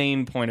that the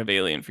main point of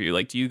Alien for you?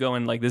 Like, do you go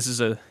in like this is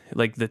a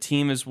like the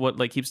team is what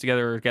like keeps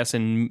together? Or I guess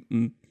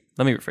in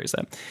let me rephrase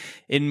that.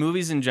 In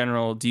movies in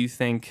general, do you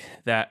think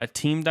that a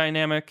team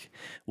dynamic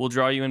will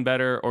draw you in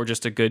better, or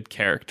just a good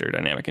character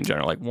dynamic in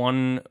general, like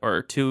one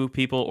or two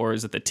people, or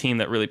is it the team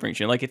that really brings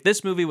you in? Like, if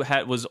this movie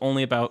was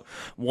only about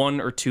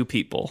one or two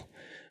people,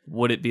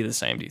 would it be the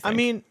same, do you think? I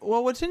mean,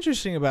 well, what's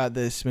interesting about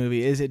this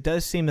movie is it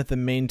does seem that the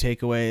main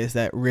takeaway is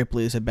that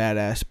Ripley is a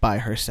badass by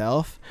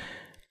herself.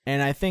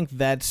 And I think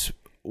that's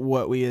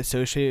what we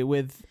associate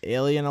with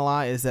Alien a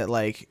lot, is that,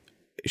 like,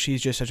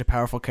 she's just such a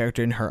powerful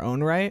character in her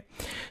own right.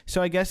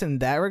 So I guess in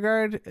that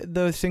regard,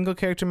 the single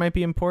character might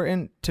be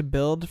important to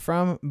build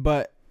from,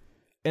 but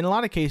in a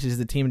lot of cases,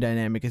 the team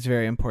dynamic is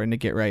very important to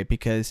get right,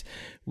 because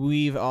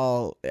we've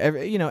all,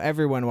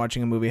 everyone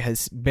watching a movie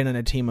has been on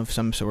a team of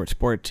some sort,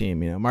 sport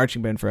team,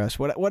 marching band for us,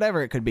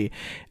 whatever it could be.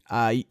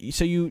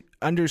 So you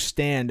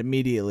understand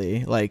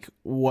immediately like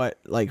what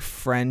like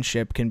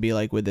friendship can be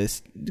like with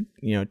this,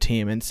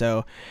 team. And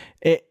so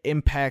it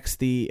impacts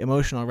the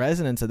emotional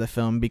resonance of the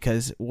film,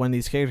 because when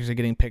these characters are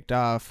getting picked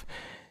off,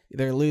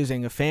 they're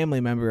losing a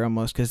family member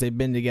almost, because they've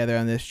been together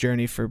on this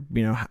journey for,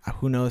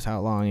 who knows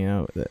how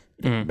long,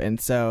 And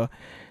so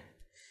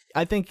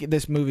I think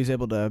this movie is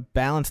able to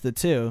balance the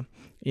two,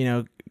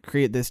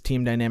 create this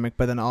team dynamic,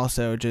 but then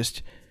also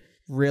just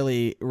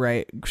really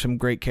write some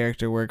great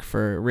character work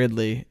for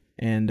Ridley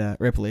and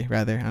Ripley,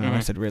 rather. I don't know why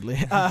I said Ridley.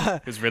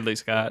 Because Ridley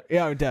Scott.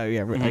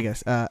 I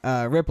guess.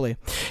 Ripley.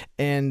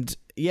 And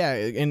yeah,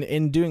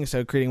 in doing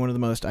so, creating one of the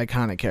most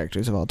iconic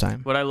characters of all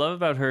time. What I love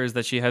about her is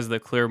that she has the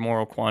clear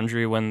moral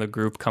quandary when the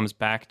group comes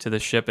back to the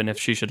ship, and if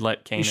she should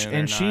let Kane in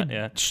or not.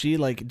 Yeah. She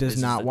like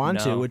does not want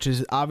to, which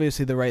is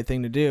obviously the right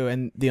thing to do,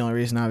 and the only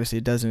reason obviously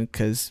it doesn't,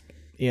 because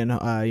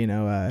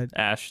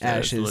Ash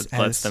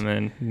lets them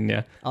in.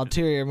 Yeah.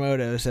 Ulterior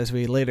motives, as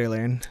we later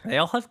learn. They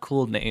all have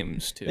cool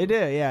names too. They do,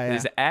 yeah.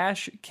 There's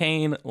Ash,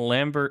 Kane,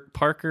 Lambert,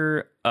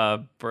 Parker,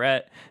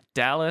 Brett,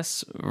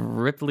 Dallas,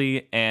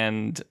 Ripley,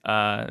 and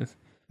the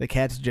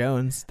cat's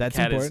Jones. That's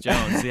cat important. Is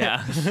Jones,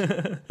 yeah.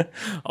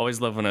 Always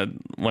love when a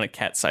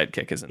cat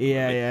sidekick is in the movie.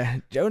 Yeah,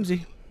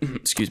 Jonesy.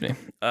 Excuse me.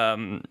 A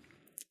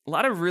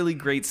lot of really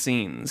great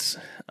scenes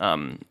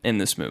in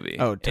this movie.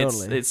 Oh,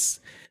 totally. It's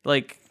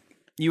like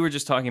you were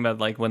just talking about,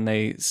 like when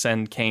they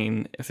send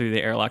Kane through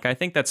the airlock. I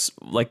think that's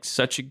like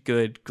such a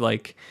good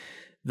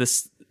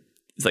this.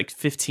 It's like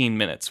 15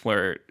 minutes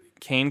where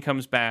Kane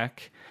comes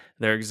back.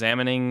 They're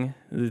examining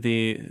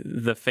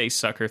the face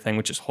sucker thing,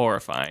 which is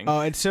horrifying. Oh,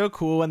 it's so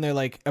cool when they're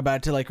like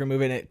about to like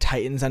remove it and it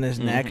tightens on his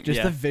neck.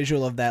 Just the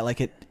visual of that,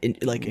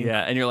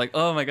 yeah, and you're like,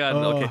 oh my god,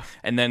 okay.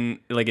 And then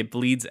like it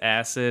bleeds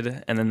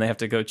acid, and then they have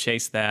to go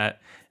chase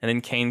that, and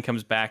then Kane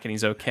comes back and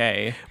he's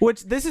okay.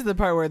 This is the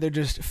part where they're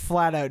just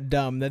flat out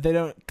dumb that they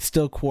don't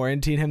still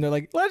quarantine him. They're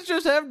like, let's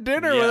just have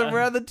dinner with him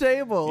around the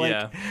table.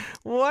 Like,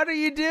 what are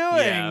you doing?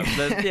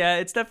 Yeah,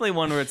 it's definitely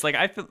one where it's like,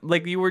 I feel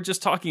like you were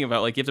just talking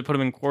about, like you have to put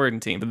him in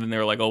quarantine, but then they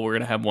were like, oh, we're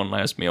gonna have one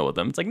last meal with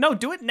them. It's like, no,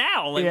 do it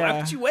now. Like, why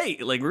would you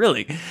wait? Like,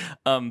 really?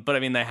 But I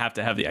mean, they have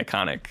to have the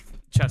iconic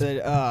chest.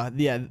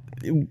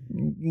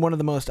 One of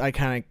the most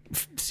iconic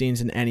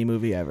scenes in any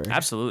movie ever.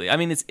 Absolutely. I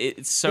mean, it's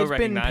so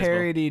recognizable. It's been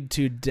parodied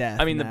to death.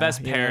 I mean, the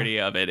best parody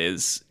of it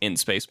is in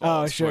Spaceballs.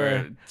 Oh,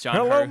 sure.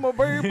 Hello, my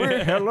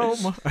baby. Hello,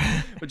 my...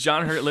 But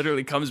John Hurt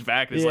literally comes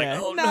back and is like,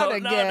 oh, not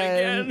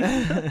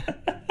again.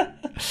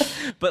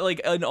 But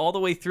like, and all the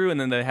way through, and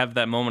then they have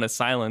that moment of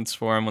silence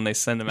for him when they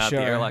send him out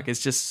the airlock.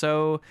 It's just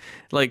so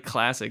like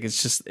classic.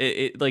 It's just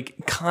it like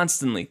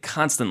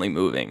constantly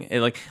moving.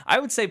 It, like, I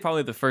would say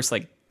probably the first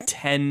like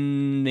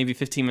 10, maybe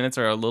 15 minutes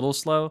are a little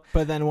slow.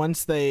 But then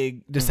once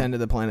they descend to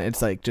the planet,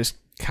 it's like just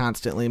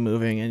constantly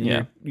moving,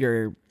 and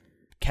you're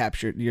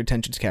captured, your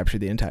attention's captured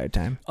the entire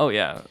time. Oh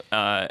yeah,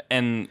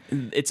 and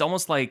it's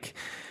almost like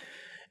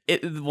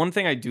one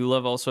thing I do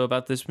love also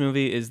about this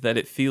movie is that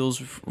it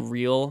feels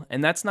real,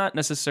 and that's not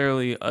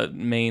necessarily a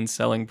main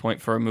selling point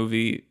for a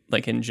movie.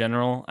 Like in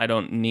general, I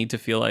don't need to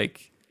feel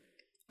like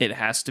it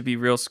has to be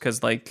real because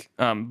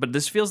but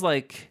this feels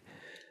like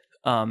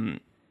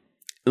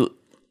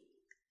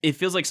it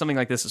feels like something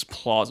like this is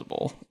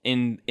plausible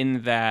in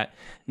that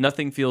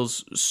nothing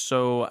feels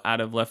so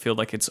out of left field,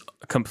 like it's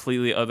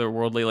completely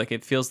otherworldly. Like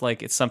it feels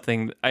like it's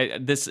something.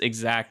 This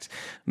exact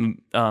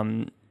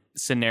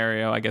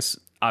scenario, I guess,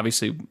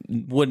 obviously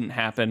wouldn't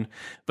happen,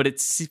 but it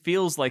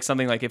feels like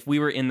something like if we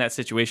were in that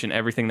situation,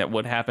 everything that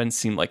would happen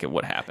seemed like it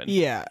would happen.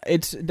 Yeah,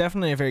 it's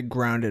definitely a very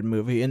grounded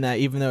movie in that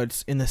even though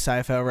it's in the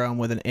sci-fi realm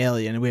with an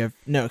alien and we have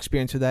no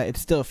experience with that, it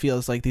still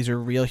feels like these are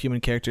real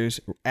human characters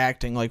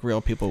acting like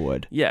real people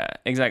would. Yeah,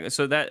 exactly.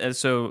 So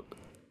that's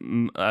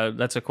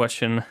a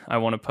question I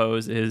want to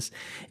pose is,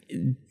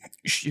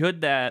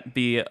 should that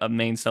be a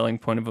main selling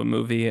point of a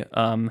movie?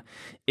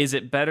 Is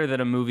it better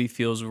that a movie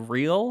feels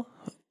real,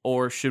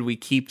 or should we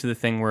keep to the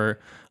thing where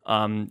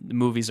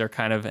movies are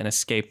kind of an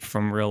escape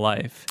from real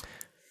life?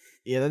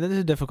 Yeah, that is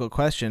a difficult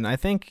question. I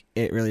think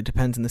it really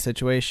depends on the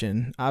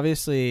situation.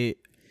 Obviously,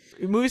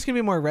 movies can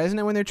be more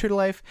resonant when they're true to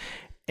life,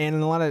 and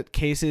in a lot of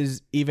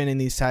cases, even in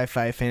these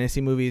sci-fi fantasy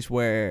movies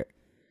where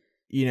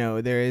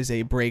there is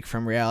a break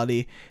from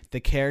reality, the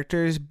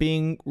characters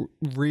being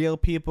real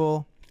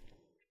people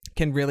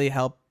can really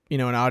help an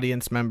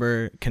audience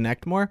member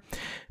connect more.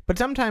 But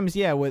sometimes,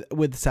 yeah, with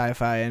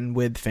sci-fi and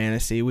with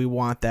fantasy, we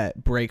want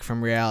that break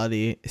from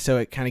reality. So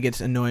it kind of gets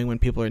annoying when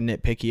people are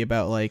nitpicky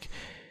about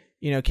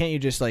can't you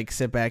just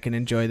sit back and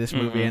enjoy this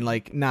movie and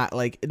not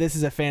this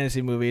is a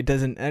fantasy movie. It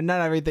doesn't,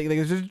 not everything.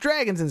 There's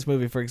dragons in this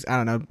movie,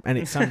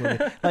 some movie.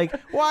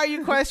 Why are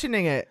you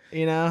questioning it?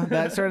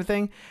 That sort of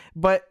thing.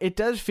 But it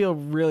does feel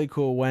really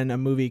cool when a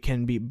movie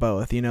can be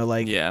both.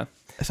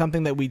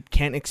 Something that we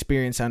can't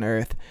experience on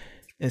Earth.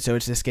 And so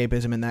it's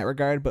escapism in that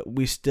regard, but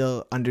we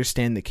still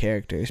understand the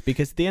characters.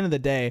 Because at the end of the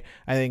day,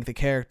 I think the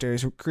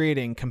characters,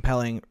 creating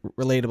compelling,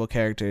 relatable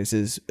characters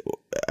is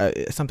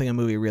something a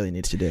movie really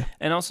needs to do.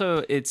 And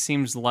also, it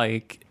seems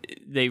like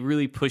they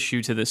really push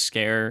you to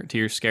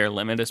your scare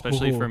limit,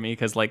 especially for me,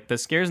 because the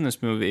scares in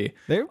this movie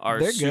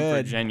are super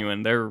good.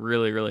 genuine. They're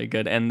really, really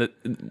good. And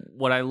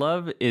what I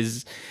love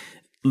is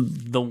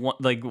the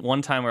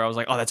one time where I was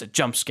like, oh, that's a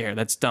jump scare,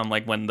 that's dumb,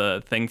 when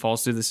the thing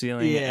falls through the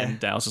ceiling and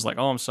Dallas is like,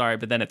 oh, I'm sorry,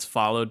 but then it's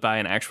followed by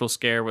an actual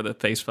scare where the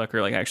face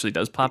fucker actually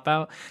does pop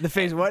out. The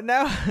face what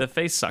now? The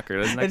face sucker.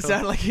 Doesn't that it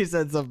sounded like he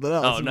said something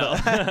else.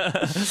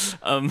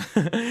 Oh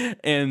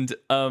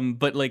no.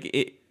 But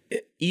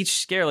each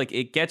scare,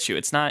 it gets you.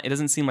 It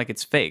doesn't seem like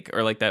it's fake,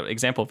 or that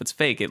example, if it's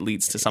fake, it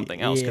leads to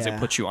something else because it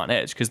puts you on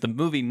edge, because the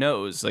movie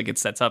knows it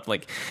sets up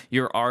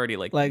you're already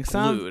glued.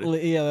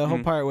 The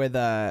whole part with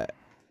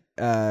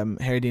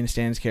Harry Dean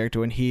Stanton's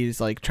character when he's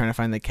trying to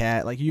find the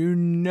cat,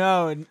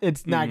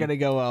 it's not gonna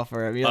go well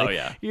for him.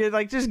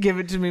 You're just give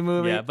it to me,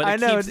 movie. Yeah,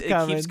 but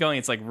it keeps going.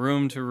 It's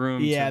room to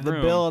room. Yeah, to the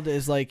room. build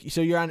is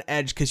so you're on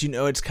edge because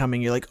it's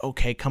coming. You're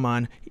okay, come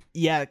on,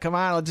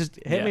 I'll just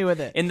hit me with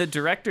it. In the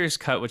director's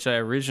cut, which I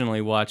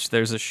originally watched,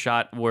 there's a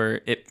shot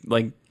where it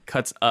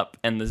cuts up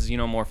and the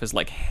xenomorph is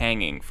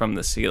hanging from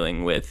the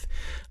ceiling with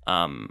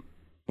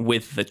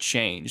the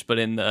change. But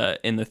in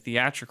the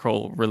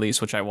theatrical release,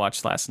 which I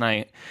watched last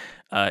night,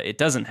 it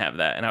doesn't have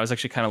that, and I was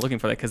actually kind of looking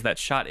for that because that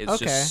shot is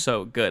just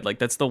so good.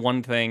 That's the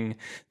one thing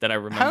that I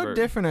remember. How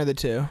different are the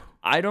two?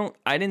 I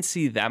didn't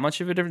see that much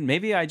of a difference.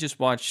 Maybe I just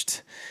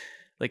watched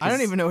I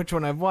don't even know which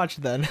one I've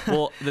watched then.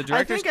 Well, the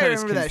director's I think I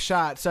remember that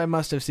shot, so I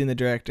must have seen the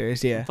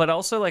director's. Yeah, but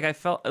also I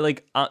felt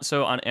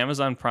so on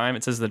Amazon Prime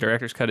it says the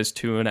director's cut is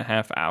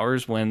 2.5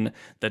 hours when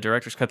the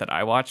director's cut that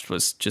I watched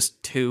was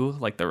just 2,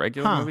 the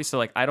regular movie.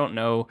 So I don't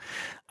know,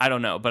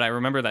 but I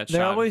remember that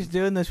They're shot. always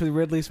doing this with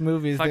Ridley's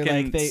movies.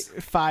 They're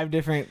 5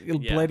 different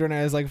Blade Runner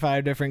has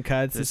 5 different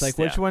cuts. It's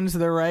which one's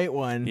the right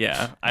one?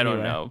 Yeah, I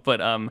don't know,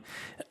 but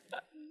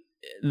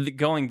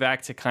going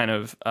back to kind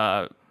of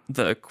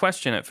the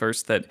question at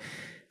first, that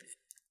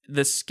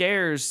the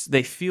scares,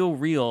 they feel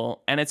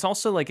real, and it's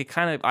also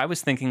I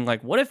was thinking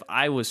what if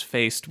I was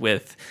faced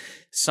with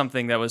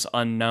something that was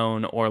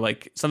unknown, or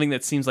something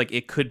that seems like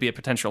it could be a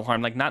potential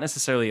harm, not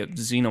necessarily a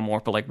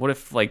xenomorph, but what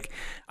if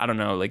I don't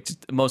know,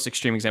 just the most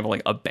extreme example,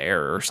 a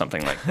bear or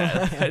something like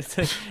that.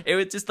 It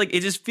would just it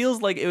just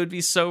feels like it would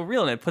be so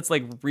real, and it puts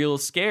real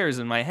scares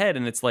in my head,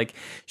 and it's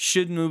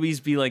should movies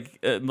be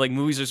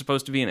movies are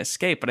supposed to be an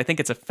escape, but I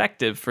think it's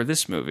effective for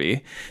this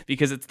movie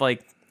because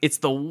it's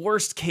the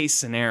worst case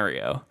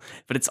scenario,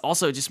 but it's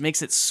also, it just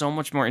makes it so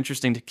much more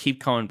interesting to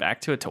keep coming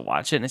back to it, to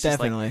watch it. And it's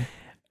definitely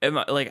I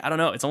don't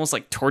know, it's almost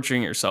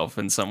torturing yourself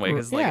in some way.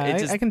 Cause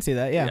I can see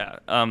that. Yeah.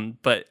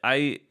 But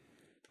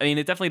I mean,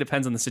 it definitely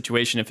depends on the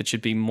situation if it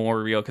should be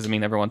more real, because I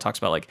mean, everyone talks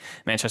about like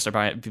Manchester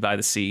by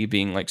the Sea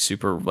being like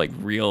super like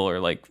real or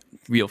like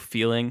real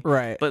feeling,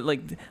 Right. But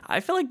like I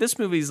feel like this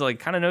movie's like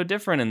kind of no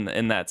different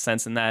in that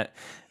sense, in that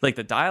like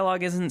the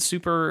dialogue isn't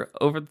super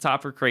over the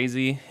top or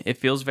crazy. It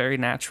feels very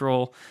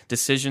natural.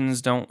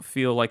 Decisions don't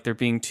feel like they're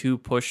being too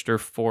pushed or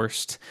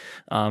forced,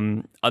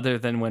 other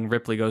than when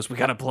Ripley goes, "We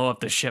gotta blow up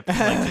the ship,"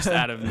 like just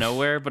out of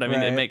nowhere. But I mean,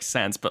 Right. it makes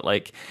sense. But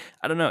like,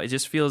 I don't know. It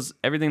just feels,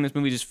 everything in this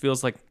movie just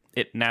feels like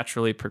it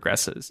naturally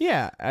progresses.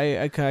 Yeah,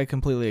 I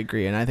completely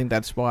agree, and I think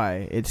that's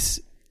why it's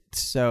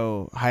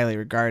so highly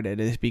regarded,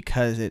 is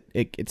because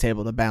it's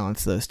able to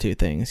balance those two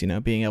things. You know,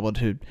 being able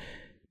to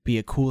be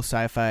a cool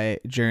sci-fi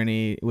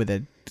journey with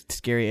a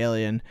scary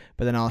alien,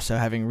 but then also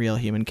having real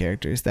human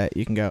characters that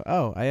you can go,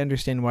 oh, I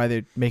understand why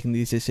they're making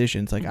these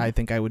decisions. Like, I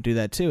think I would do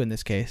that too in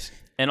this case.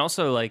 And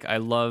also, like, I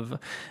love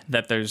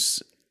that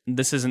this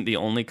isn't the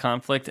only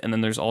conflict, and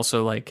then there's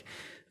also like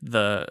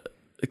the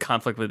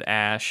conflict with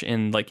Ash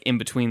and like in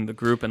between the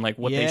group, and like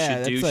what they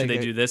should do. Should they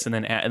do this? And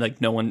then like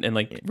no one, and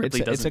like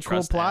Ripley doesn't it's a cool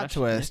trust plot Ash.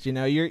 twist. You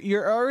know,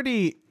 you're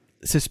already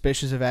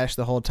suspicious of Ash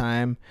the whole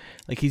time.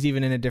 Like, he's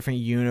even in a different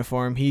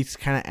uniform. He's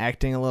kind of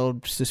acting a little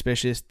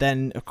suspicious.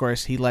 Then of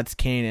course he lets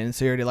Kane in,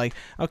 so you're already like,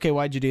 okay,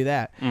 why'd you do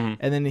that? And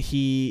then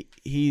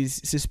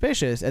he's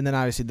suspicious, and then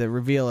obviously the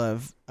reveal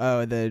of,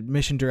 oh, the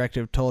mission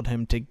directive told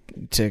him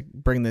to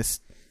bring this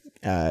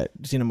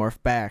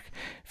xenomorph back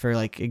for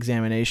like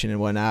examination and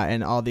whatnot,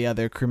 and all the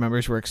other crew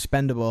members were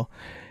expendable.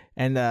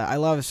 And I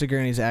love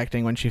Sigourney's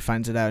acting when she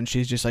finds it out, and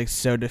she's just like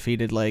so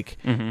defeated. Like,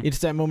 it's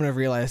that moment of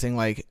realizing,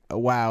 like,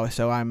 wow,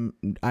 so I'm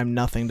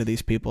nothing to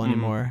these people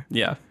anymore.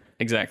 Yeah,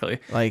 exactly.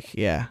 Like,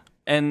 yeah.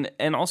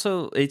 And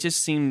also, it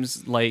just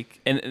seems like,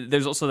 and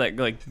there's also that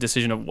like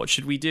decision of what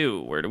should we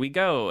do, where do we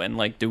go, and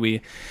like do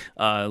we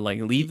like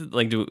leave,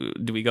 like do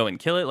we go and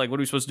kill it, like what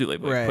are we supposed to do,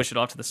 like Right. push it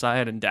off to the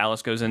side. And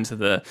Dallas goes into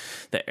the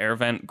air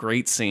vent.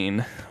 Great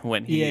scene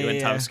when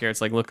Tom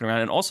Skerritt's like looking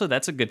around. And also,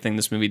 that's a good thing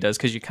this movie does,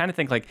 because you kind of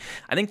think like,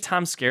 I think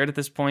Tom Skerritt at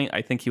this point,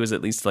 I think he was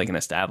at least like an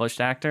established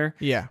actor.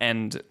 Yeah.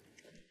 And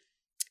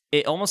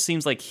it almost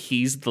seems like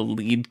he's the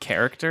lead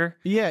character.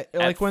 Yeah,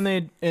 like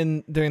when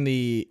during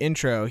the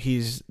intro,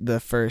 he's the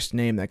first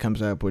name that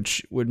comes up,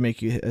 which would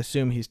make you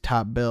assume he's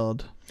top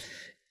billed.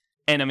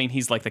 And I mean,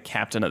 he's like the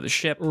captain of the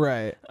ship.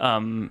 Right.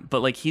 But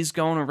like he's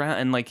going around,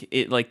 and like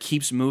it like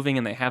keeps moving,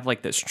 and they have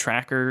like this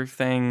tracker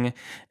thing,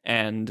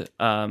 and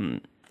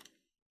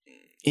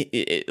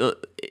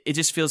it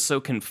just feels so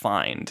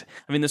confined.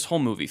 I mean, this whole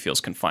movie feels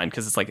confined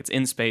because it's like it's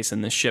in space,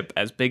 and the ship,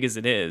 as big as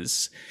it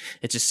is,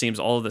 it just seems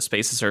all of the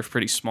spaces are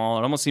pretty small.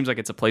 It almost seems like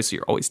it's a place that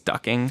you're always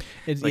ducking.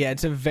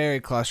 It's a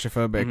very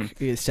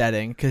claustrophobic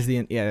setting, because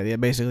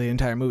basically the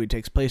entire movie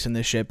takes place in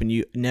this ship, and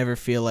you never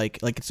feel like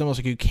it's almost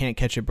like you can't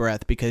catch a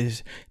breath,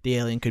 because the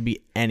alien could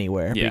be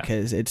anywhere,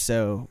 because it's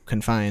so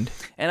confined.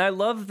 And I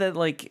love that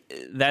like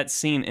that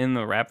scene in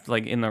the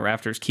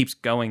rafters keeps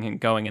going and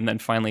going, and then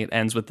finally it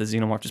ends with the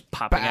xenomorph just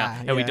popping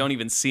out, and we don't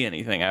even see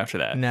anything after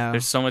that. No.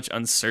 There's so much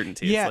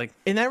uncertainty. Yeah, It's like,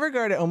 in that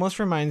regard, it almost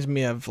reminds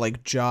me of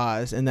like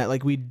Jaws, in that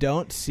like we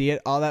don't see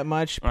it all that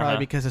much, probably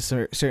because of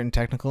certain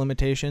technical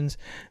limitations,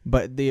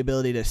 but the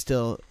ability to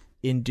still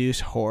induce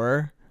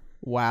horror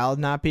while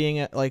not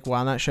being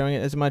while not showing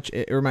it as much,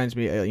 it reminds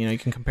me, you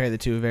can compare the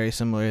two very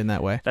similar in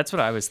that way. that's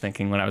what I was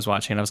thinking when I was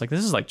watching it. I was like,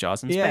 this is like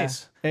Jaws in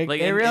space. It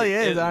really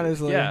is,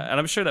 honestly. Yeah, and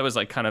I'm sure that was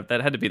like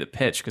that had to be the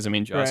pitch, because I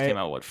mean, Jaws came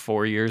out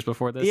 4 years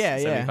before this? Yeah,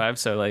 75.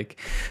 So like,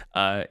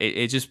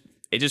 it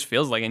just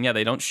feels like, and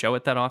they don't show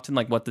it that often.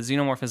 Like, what, the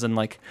xenomorph is in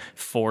like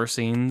 4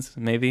 scenes,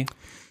 maybe.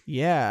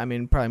 Yeah, I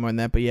mean, probably more than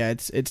that, but yeah,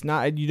 it's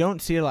not. You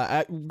don't see it a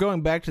lot.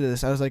 Going back to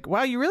this, I was like,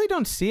 wow, you really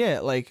don't see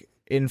it like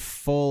in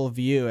full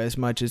view as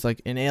much as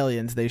like in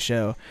Aliens they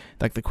show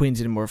like the Queen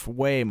Xenomorph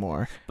way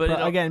more.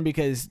 But again,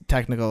 because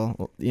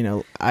technical,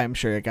 I'm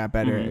sure it got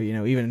better.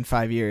 Even in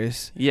 5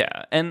 years.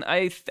 Yeah, and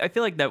I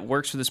feel like that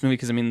works for this movie,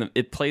 because I mean,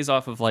 it plays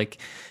off of like,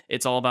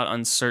 it's all about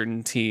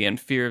uncertainty and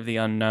fear of the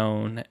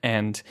unknown,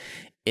 and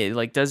it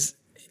like does.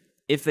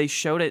 If they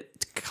showed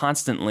it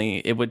constantly,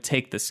 it would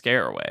take the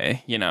scare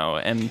away,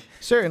 and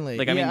certainly,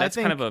 like, I mean, that's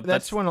kind of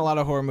that's when a lot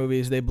of horror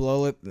movies, they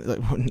blow it,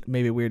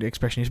 maybe a weird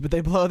expression, but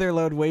they blow their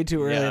load way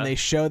too early, and they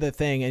show the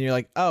thing, and you're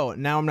like, oh,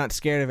 now I'm not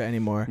scared of it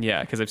anymore.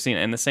 Yeah, because I've seen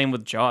it. And the same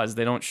with Jaws,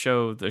 they don't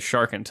show the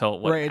shark until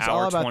it's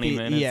hour, all about 20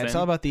 minutes. Yeah, it's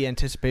all about the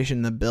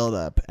anticipation, the build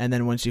up, and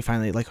then once you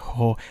finally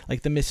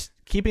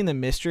keeping the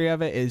mystery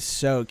of it is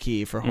so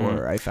key for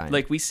horror, I find.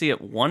 Like, we see it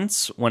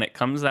once when it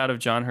comes out of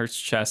John Hurt's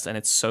chest, and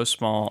it's so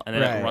small, and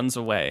then it runs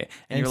away,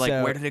 and you're like,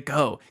 where did it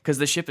go? Because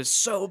the ship is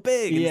so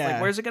big. And it's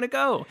like, where's it gonna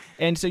go?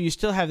 And so you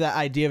still have that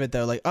idea of it,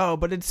 though, like, oh,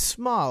 but it's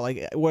small.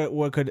 Like,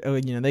 what could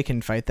they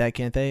can fight that,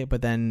 can't they?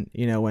 But then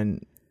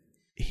when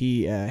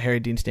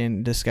Harry Dean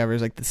Stanton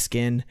discovers like the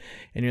skin,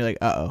 and you're like,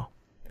 uh-oh,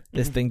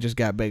 this thing just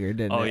got bigger,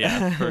 didn't it? Oh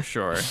yeah, for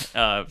sure.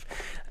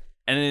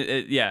 And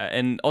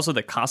and also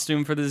the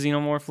costume for the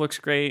xenomorph looks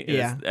great.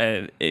 Yeah.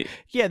 The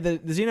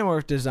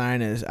xenomorph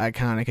design is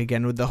iconic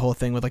again, with the whole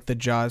thing with like the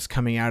jaws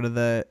coming out of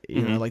the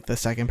you know, like the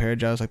second pair of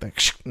jaws, like the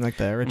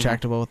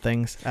retractable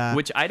things,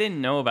 which I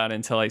didn't know about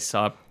until I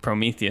saw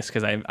Prometheus,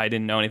 because I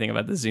didn't know anything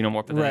about the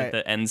xenomorph. But then at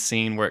the end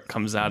scene where it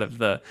comes out of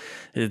the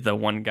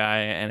one guy,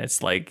 and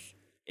it's like,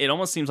 it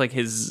almost seems like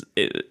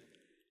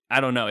I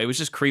don't know, it was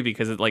just creepy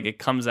because it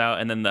comes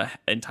out and then the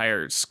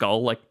entire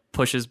skull like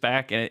pushes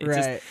back, and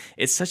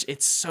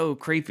it's so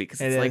creepy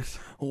because it's like,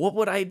 what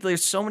would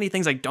there's so many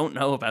things I don't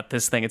know about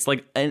this thing. It's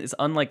like, it's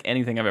unlike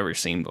anything I've ever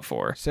seen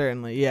before.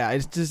 Certainly, yeah.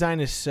 Its design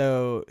is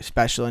so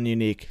special and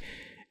unique,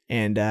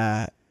 and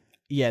and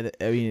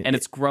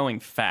it's growing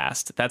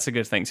fast. That's a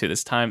good thing too.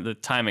 The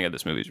timing of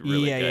this movie is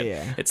really good.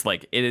 Yeah. It's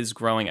like, it is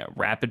growing at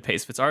rapid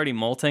pace. If it's already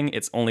molting,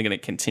 it's only going to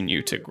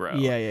continue to grow.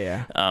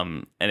 Yeah.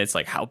 And it's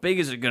like, how big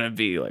is it going to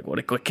be? Like,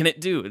 what can it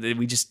do?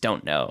 We just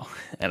don't know.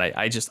 And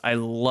I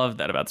love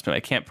that about this movie. I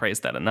can't praise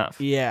that enough.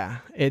 Yeah,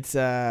 it's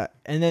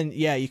and then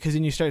because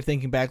then you start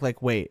thinking back,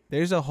 like, wait,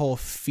 there's a whole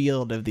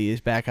field of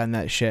these back on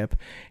that ship,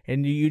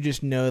 and you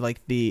just know like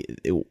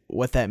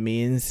what that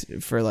means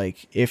for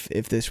like if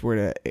this were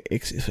to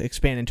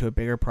expand into a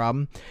bigger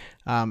problem,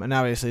 and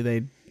obviously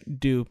they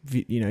do,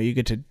 you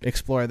get to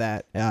explore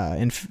that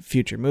in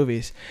future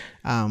movies,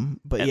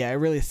 but it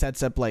really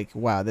sets up like,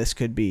 wow, this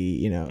could be,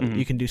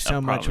 you can do so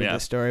much with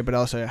this story, but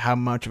also how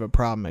much of a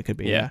problem it could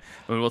be.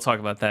 We'll talk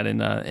about that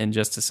in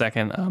just a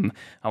second.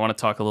 I want to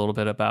talk a little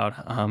bit about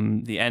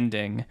the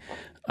ending.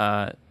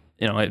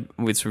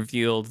 It's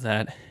revealed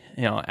that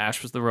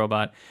Ash was the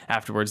robot.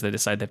 Afterwards, they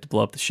decide they have to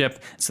blow up the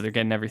ship, so they're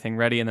getting everything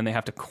ready, and then they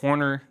have to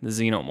corner the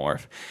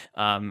xenomorph,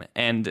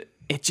 and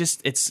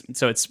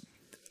it's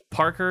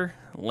Parker,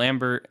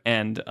 Lambert,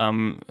 and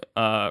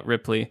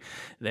Ripley.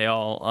 They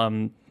all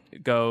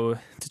go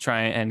to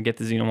try and get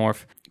the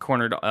xenomorph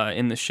cornered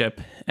in the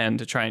ship and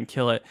to try and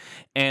kill it.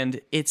 And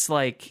it's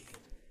like,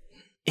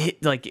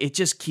 it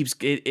just keeps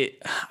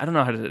it. I don't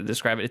know how to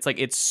describe it. It's like,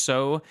 it's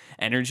so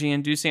energy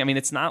inducing. I mean,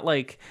 it's not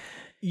like,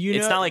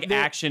 it's not like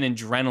action and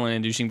adrenaline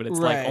inducing, but it's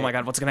like, oh my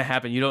God, what's going to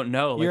happen? You don't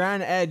know. Like, you're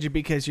on edge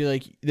because you're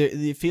like,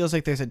 it feels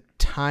like there's a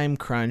time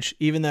crunch,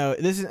 even though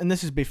this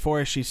is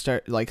before she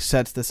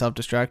sets the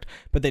self-destruct,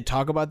 but they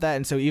talk about that.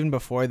 And so even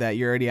before that,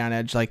 you're already on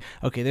edge. Like,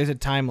 okay, there's a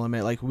time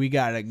limit. Like, we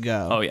got to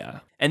go. Oh yeah.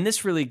 And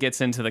this really gets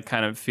into the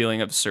kind of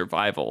feeling of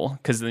survival,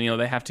 because, they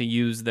have to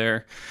use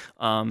their,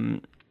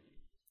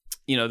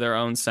 their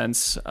own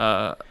sense,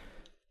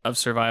 of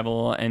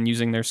survival and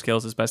using their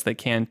skills as best they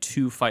can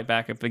to fight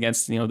back up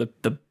against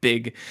the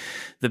big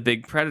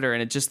predator.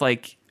 And it just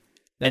like,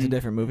 that's a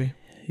different movie.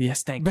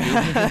 Yes, thank you.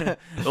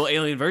 Well,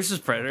 Alien versus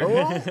Predator.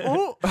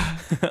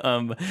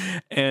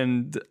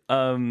 And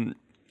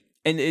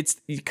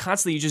it's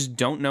constantly, you just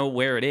don't know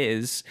where it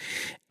is.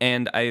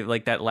 And I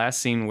like that last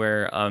scene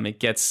where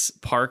it gets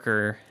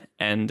Parker,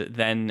 and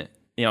then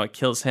it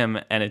kills him,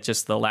 and it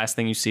just, the last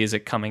thing you see is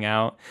it coming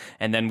out,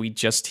 and then we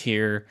just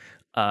hear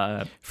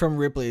from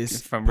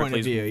Ripley's point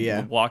of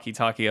view,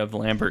 walkie-talkie of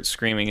Lambert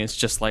screaming. Is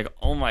just like,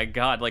 oh my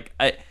God, like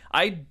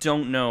I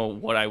don't know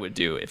what I would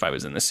do if I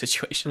was in this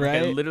situation.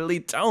 Right? Like, I literally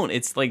don't.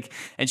 It's like,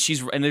 and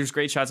there's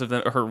great shots of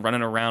her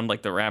running around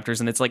like the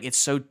raptors, and it's like, it's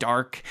so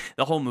dark.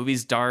 The whole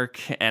movie's dark,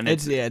 and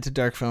it's a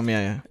dark film.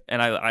 Yeah.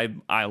 And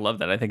I love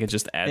that. I think it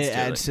just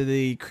adds to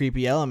the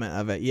creepy element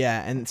of it.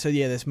 Yeah. And so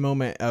this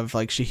moment of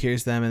like, she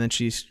hears them and then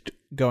she's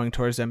going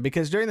towards them,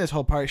 because during this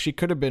whole part she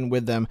could have been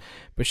with them,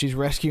 but she's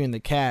rescuing the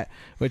cat,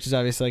 which is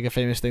obviously like a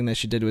famous thing that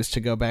she did, was to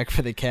go back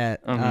for the cat.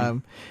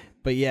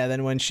 But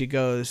then when she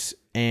goes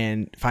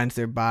and finds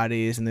their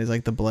bodies and there's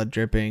like the blood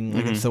dripping,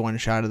 like it's the one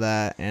shot of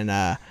that,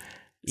 and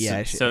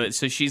so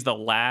she's the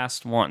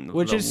last one,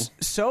 which is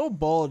so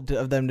bold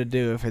of them to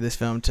do for this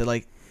film, to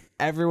like,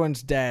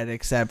 everyone's dead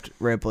except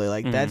Ripley.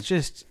 Like, that's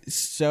just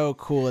so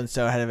cool and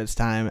so ahead of its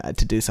time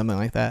to do something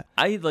like that.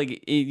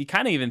 You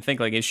kind of even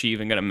think like, is she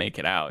even gonna make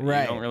it out?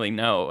 Right. You don't really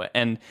know.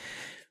 And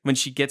when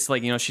she gets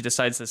like, she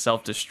decides to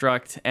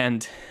self-destruct,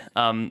 and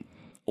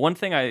one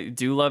thing I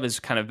do love is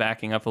kind of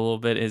backing up a little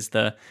bit, is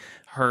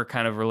her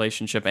kind of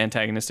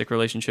antagonistic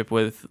relationship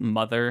with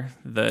Mother,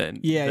 the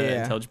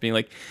intelligent being.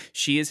 Like,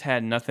 she has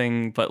had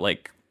nothing but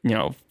like,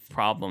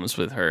 problems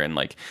with her, and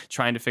like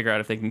trying to figure out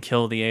if they can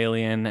kill the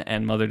alien,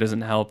 and Mother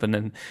doesn't help. And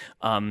then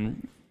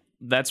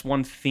that's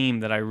one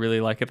theme that I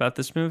really like about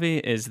this movie,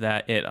 is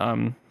that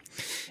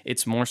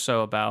it's more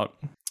so about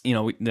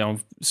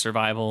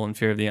survival and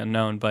fear of the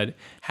unknown, but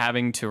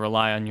having to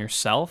rely on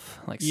yourself,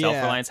 like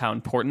self-reliance, how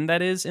important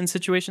that is in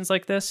situations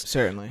like this.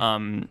 Certainly.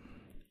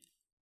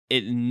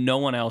 No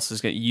one else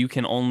is you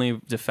can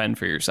only defend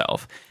for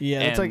yourself.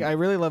 Yeah, it's like, I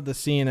really love the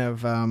scene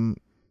of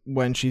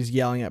when she's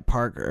yelling at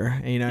Parker,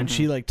 and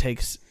she like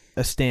takes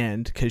a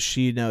stand because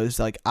she knows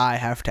like, I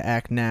have to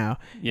act now.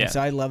 Yeah. And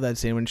so I love that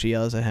scene when she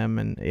yells at him,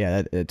 and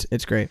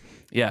it's great.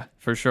 Yeah,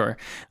 for sure.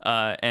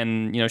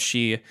 And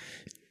she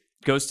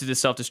goes to the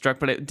self-destruct,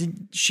 but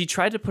did she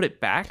try to put it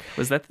back?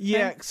 Was that the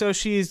thing? So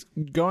she's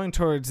going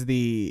towards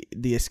the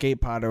escape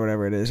pod or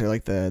whatever it is, or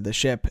like the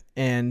ship,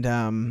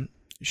 and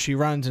she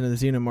runs into the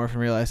xenomorph and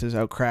realizes,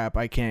 oh crap,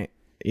 I can't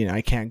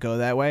go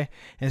that way.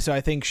 And so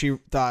I think she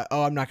thought,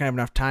 oh, I'm not gonna have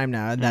enough time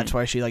now, and that's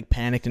why she like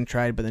panicked and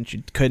tried, but then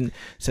she couldn't.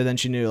 So then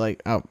she knew,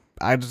 like, oh,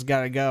 I just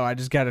gotta go. I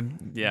just gotta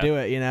do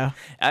it, you know?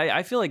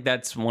 I feel like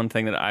that's one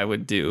thing that I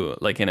would do,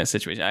 like, in a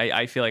situation.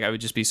 I feel like I would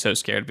just be so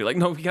scared to be like,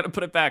 no, we gotta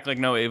put it back. Like,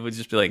 no, it would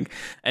just be like,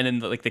 and then,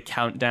 like, the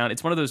countdown.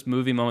 It's one of those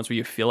movie moments where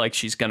you feel like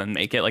she's gonna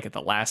make it, like, at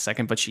the last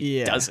second, but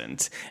she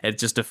doesn't. It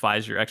just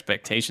defies your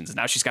expectations. And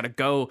now she's gotta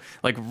go,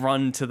 like,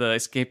 run to the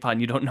escape pod,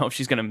 and you don't know if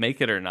she's gonna make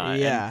it or not.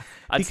 Yeah.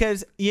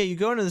 Because, you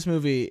go into this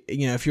movie,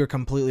 you know, if you're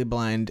completely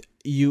blind,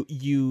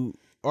 you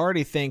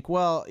already think,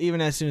 well, even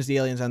as soon as the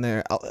alien's on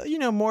there, you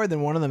know, more than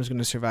one of them is going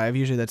to survive.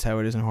 Usually that's how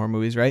it is in horror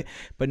movies, right?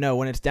 But no,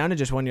 when it's down to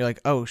just one, you're like,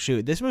 oh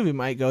shoot, this movie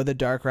might go the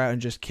dark route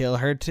and just kill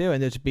her too,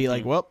 and just be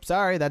like, well,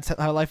 sorry, that's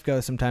how life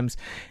goes sometimes.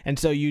 And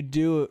so you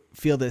do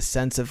feel this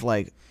sense of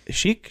like,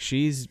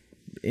 she's,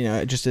 you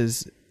know, just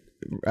as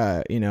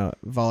you know,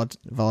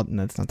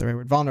 that's not the right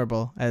word,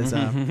 vulnerable as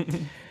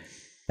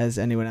as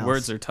anyone else.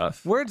 Words are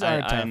tough.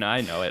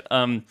 I know it.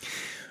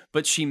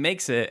 But she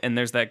makes it, and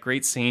there's that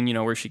great scene, you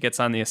know, where she gets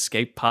on the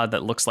escape pod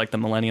that looks like the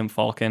Millennium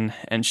Falcon,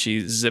 and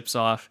she zips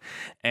off,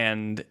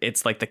 and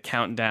it's like the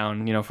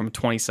countdown, you know, from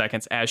 20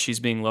 seconds as she's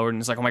being lowered, and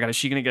it's like, oh my God, is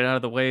she going to get out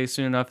of the way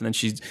soon enough? And then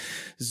she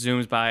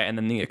zooms by, and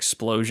then the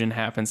explosion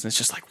happens, and it's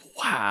just like,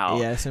 wow.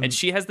 Yes, and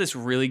she has this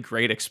really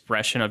great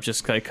expression of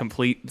just like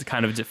complete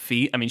kind of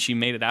defeat. I mean, she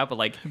made it out,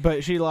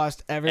 but she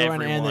lost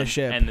everyone and the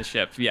ship. And the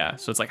ship, yeah.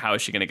 So it's like, how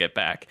is she going to get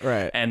back?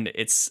 Right. And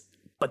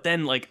but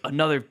then, like,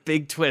 another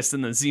big twist,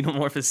 and the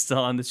xenomorph is still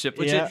on the ship,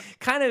 which it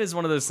kind of is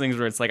one of those things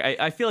where it's like,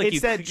 I feel like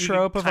it's that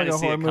trope of like a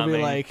horror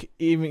movie, like,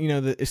 even, you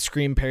know, the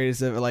Scream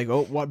parodies of like,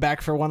 oh, what,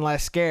 back for one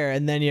last scare,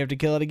 and then you have to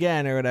kill it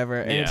again or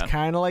whatever. And it's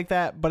kind of like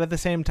that, but at the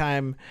same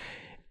time,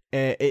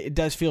 it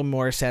does feel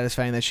more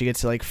satisfying that she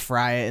gets to like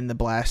fry it in the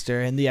blaster,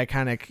 and the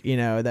iconic, you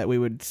know, that we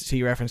would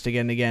see referenced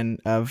again and again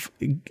of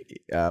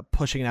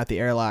pushing out the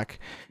airlock,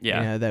 you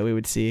know, that we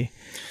would see.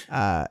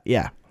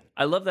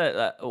 I love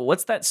that.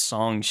 What's that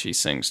song she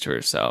sings to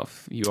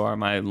herself? You are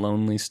my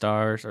lonely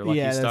stars or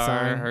lucky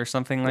star or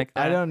something like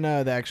that. I don't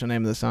know the actual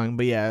name of the song,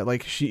 but yeah,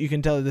 like you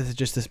can tell that this is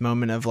just this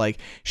moment of like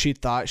she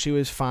thought she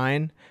was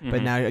fine,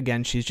 but now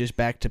again she's just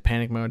back to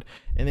panic mode.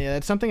 And yeah,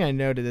 that's something I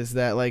noted is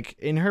that like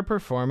in her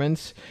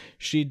performance,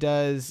 she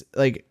does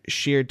like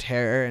sheer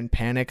terror and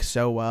panic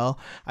so well.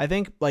 I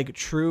think like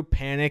true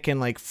panic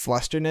and like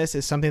flusterness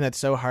is something that's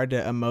so hard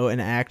to emote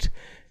and act.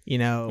 You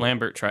know,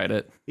 Lambert tried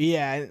it.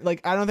 Yeah,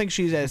 like I don't think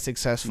she's as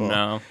successful.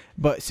 No,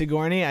 but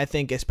Sigourney, I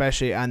think,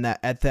 especially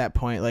at that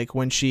point, like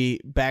when she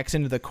backs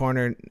into the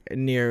corner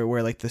near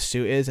where like the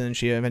suit is, and then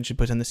she eventually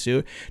puts on the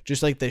suit,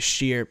 just like the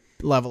sheer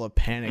level of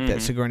panic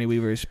that Sigourney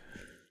Weaver's,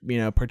 you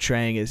know,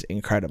 portraying is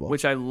incredible.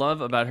 Which I love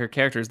about her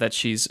character is that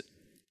she's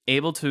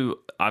able to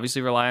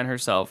obviously rely on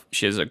herself.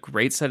 She has a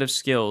great set of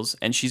skills,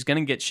 and she's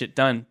gonna get shit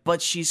done,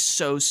 but she's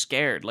so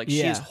scared. Like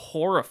she's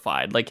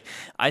horrified. Like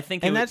I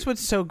think, and that's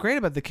what's so great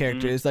about the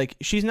character is like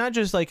she's not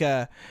just like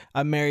a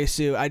Mary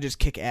Sue, I just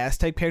kick ass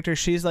type character.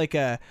 She's like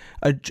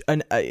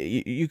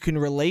you can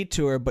relate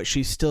to her, but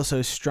she's still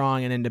so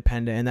strong and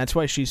independent, and that's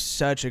why she's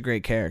such a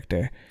great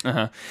character.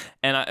 And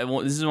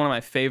this is one of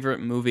my favorite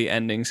movie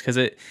endings because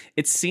it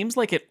seems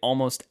like it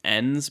almost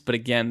ends, but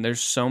again,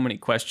 there's so many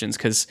questions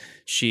because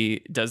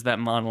she does that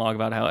monologue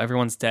about how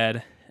everyone's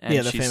dead.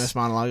 And the famous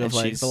monologue of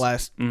like the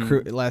last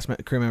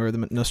crew member of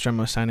the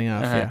Nostromo signing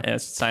off.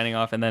 It's signing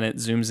off, and then it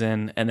zooms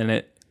in, and then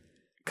it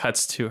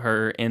cuts to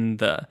her in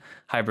the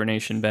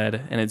hibernation bed,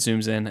 and it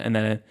zooms in, and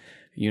then a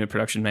unit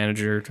production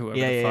manager to whoever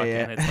the fuck,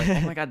 and it's like,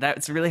 oh my God,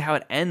 that's really how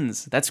it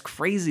ends. That's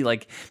crazy.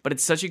 Like, but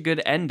it's such a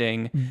good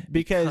ending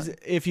because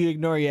if you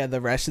ignore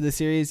the rest of the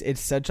series, it's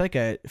such like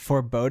a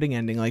foreboding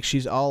ending. Like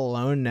she's all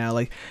alone now.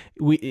 Like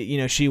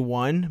she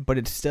won, but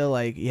it's still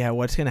like,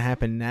 what's gonna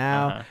happen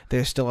now?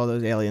 There's still all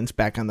those aliens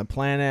back on the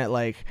planet.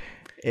 Like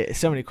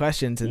so many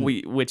questions. And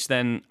which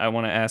then I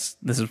want to ask.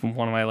 This is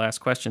one of my last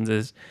questions.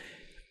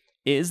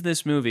 Is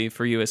this movie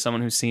for you as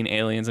someone who's seen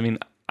Aliens? I mean,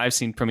 I've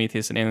seen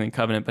Prometheus and Alien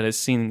Covenant, but has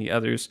seen the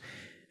others.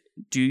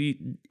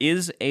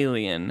 Is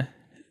Alien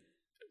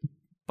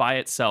by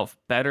itself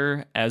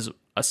better as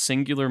a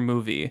singular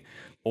movie,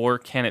 or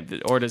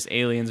does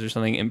Aliens or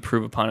something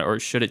improve upon it, or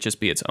should it just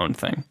be its own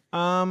thing?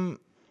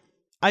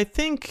 I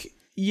think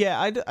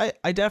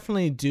I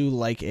definitely do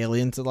like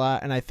Aliens a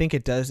lot, and I think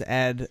it does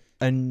add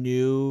a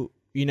new.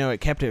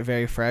 It kept it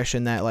very fresh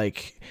in that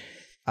like,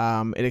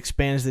 it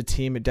expands the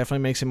team. It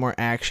definitely makes it more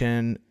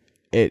action.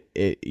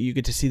 You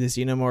get to see the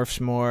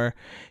xenomorphs more.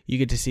 You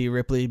get to see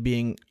Ripley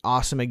being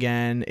awesome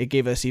again. It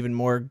gave us even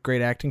more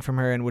great acting from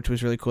her, and which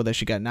was really cool that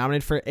she got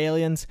nominated for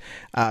Aliens,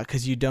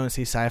 because you don't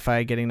see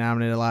sci-fi getting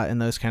nominated a lot in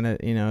those kind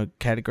of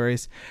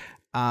categories.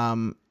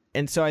 And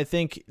so I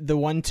think the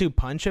 1-2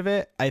 punch of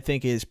it, I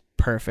think, is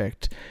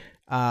perfect.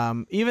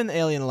 Even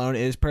Alien alone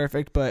is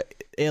perfect, but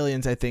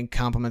Aliens, I think,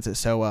 complements it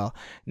so well.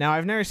 Now,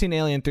 I've never seen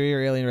Alien 3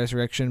 or Alien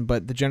Resurrection,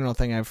 but the general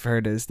thing I've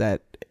heard is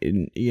that,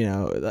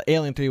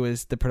 Alien 3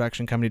 was the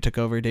production company took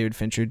over. David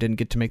Fincher didn't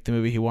get to make the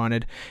movie he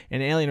wanted.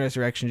 And Alien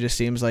Resurrection just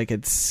seems like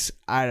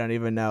I don't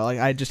even know. Like,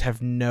 I just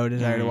have no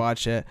desire to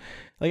watch it.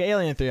 Like,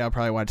 Alien 3, I'll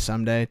probably watch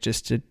someday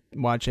just to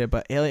watch it,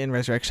 but Alien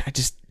Resurrection, I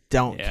just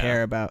don't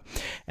care about.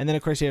 And then,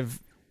 of course, you have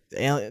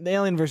the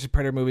Alien versus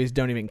Predator movies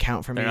don't even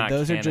count for me.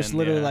 Those are just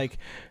literally like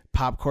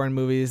popcorn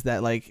movies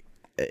that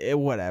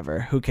whatever,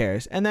 who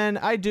cares? And then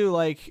I do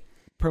like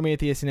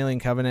Prometheus and Alien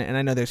Covenant, and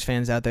I know there's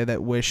fans out there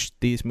that wish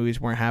these movies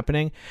weren't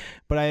happening,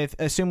 but I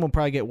assume we'll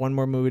probably get one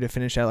more movie to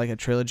finish out like a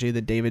trilogy,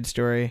 the David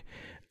story.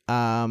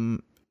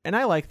 And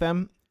I like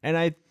them, and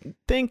I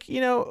think,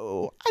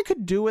 I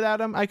could do without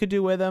them. I could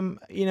do with them.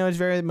 It's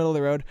very middle of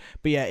the road.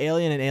 But yeah,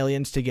 Alien and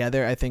Aliens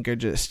together, I think, are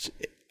just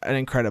an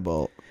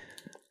incredible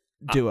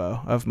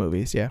duo of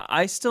movies. Yeah.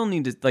 I still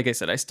need to, like I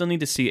said,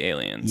 see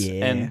Aliens.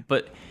 Yeah.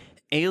 But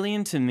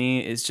Alien to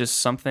me is just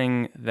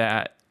something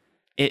that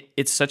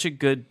it's such a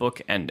good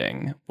book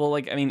ending. Well,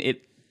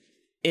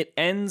 it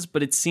ends,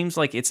 but it seems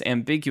like it's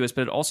ambiguous,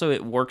 but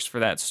it works for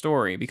that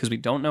story because we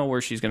don't know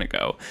where she's going to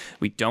go.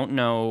 We don't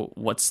know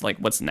what's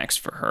next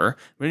for her.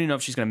 We don't even know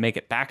if she's going to make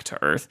it back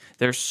to Earth.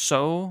 There's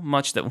so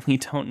much that we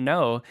don't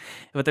know,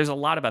 but there's a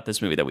lot about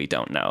this movie that we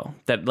don't know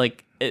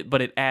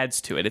but it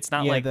adds to it. It's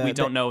not we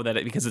don't know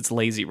that because it's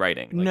lazy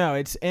writing. No,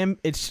 it's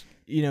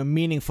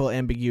meaningful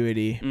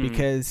ambiguity,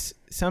 because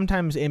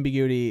sometimes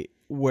ambiguity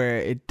where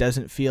it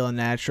doesn't feel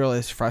natural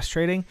is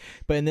frustrating,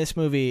 but in this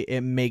movie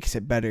it makes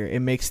it better. It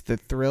makes the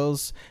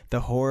thrills, the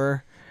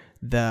horror,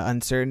 the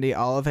uncertainty,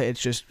 all of it, it's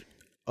just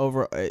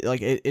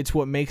it's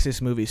what makes this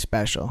movie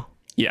special.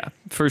 Yeah,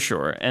 for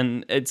sure.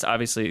 And it's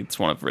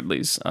one of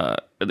Ridley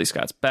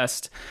Scott's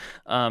best,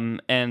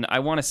 and I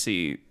want to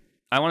see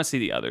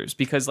the others,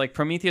 because like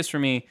Prometheus for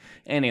me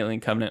and Alien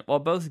Covenant, while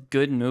both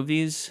good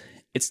movies,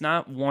 it's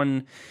not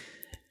one.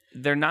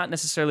 They're not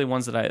necessarily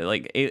ones that I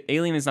like.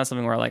 Alien is not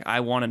something where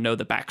I want to know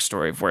the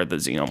backstory of where the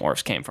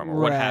xenomorphs came from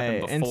or what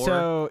happened before. And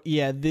so,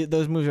 yeah,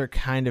 those movies are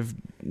kind of,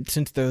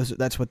 since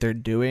that's what they're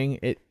doing.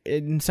 It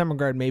in some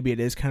regard, maybe it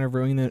is kind of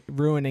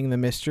ruining the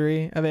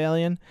mystery of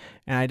Alien,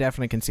 and I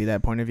definitely can see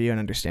that point of view and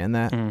understand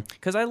that.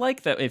 Because I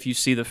like that if you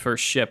see the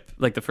first ship,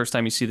 like the first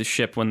time you see the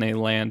ship when they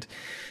land,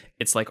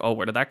 it's like, oh,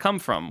 where did that come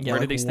from? Yeah,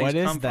 where did these things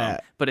come from?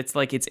 But it's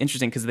it's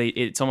interesting because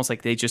it's almost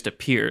like they just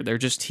appear. They're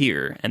just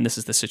here, and this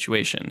is the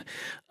situation.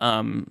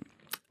 And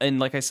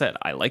like I said,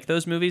 I like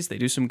those movies. They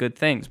do some good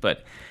things,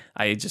 but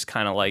I just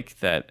kind of like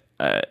that.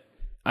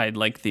 I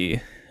like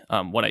the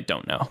what I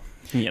don't know.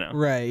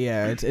 Right,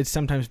 yeah. It's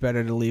sometimes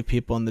better to leave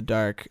people in the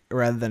dark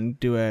rather than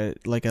do a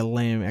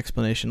lame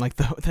explanation. Like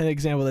the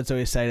example that's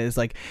always cited is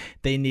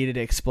they needed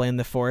to explain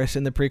the Force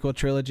in the prequel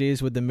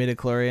trilogies with the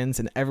midichlorians,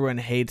 and everyone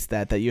hates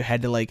that you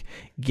had to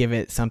give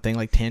it something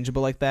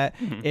tangible like that.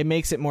 It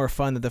makes it more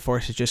fun that the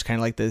Force is just kind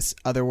of this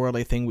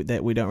otherworldly thing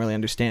that we don't really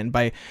understand.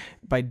 By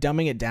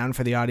dumbing it down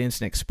for the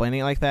audience and explaining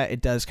it like that, it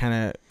does kind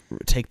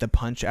of take the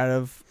punch out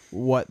of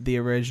what the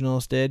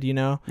originals did,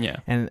 Yeah.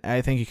 And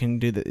I think you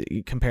can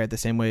you compare it the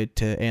same way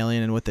to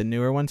Alien and what the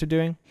newer ones are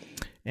doing.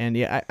 And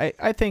yeah,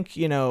 I think,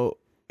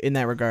 in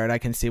that regard, I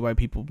can see why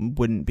people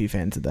wouldn't be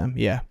fans of them.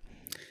 Yeah.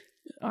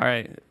 All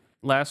right.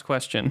 Last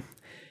question.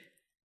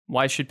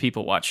 Why should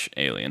people watch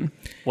Alien?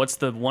 What's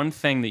the one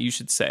thing that you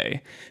should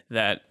say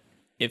that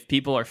if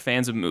people are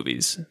fans of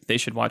movies, they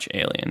should watch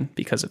Alien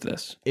because of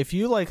this? If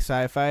you like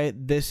sci-fi,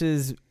 this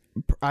is,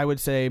 I would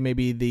say,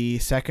 maybe the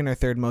second or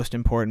third most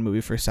important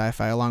movie for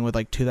sci-fi, along with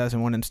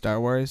 2001 and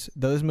Star Wars.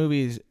 Those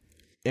movies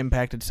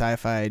impacted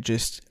sci-fi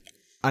just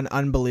an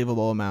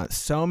unbelievable amount.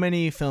 So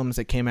many films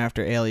that came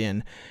after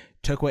Alien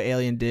took what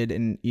Alien did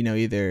and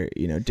either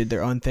did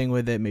their own thing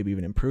with it, maybe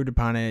even improved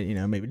upon it,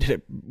 maybe did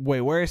it way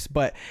worse.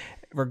 But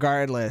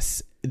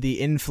regardless,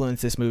 the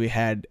influence this movie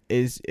had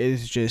is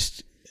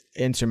just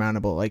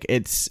insurmountable.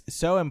 It's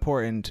so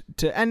important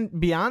to, and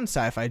beyond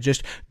sci-fi,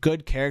 just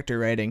good character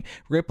writing.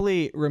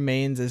 Ripley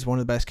remains as one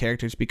of the best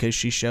characters because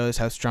she shows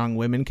how strong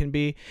women can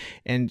be,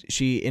 and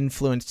she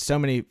influenced so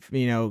many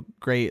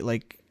great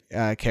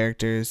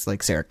characters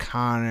like Sarah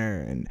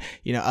Connor and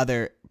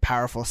other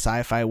powerful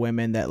sci-fi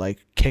women that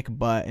kick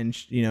butt and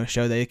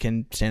show they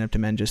can stand up to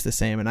men just the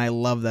same. And I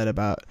love that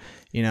about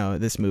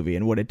this movie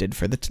and what it did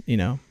for the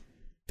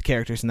the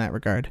characters in that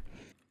regard.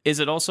 Is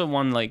it also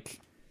one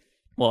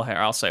well, here,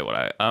 I'll say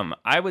what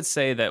I would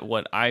say that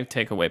what I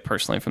take away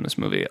personally from this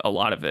movie, a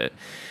lot of it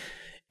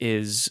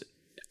is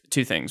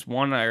two things.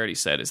 One, I already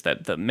said, is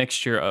that the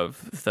mixture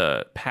of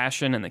the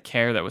passion and the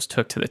care that was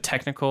took to the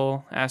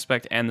technical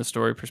aspect and the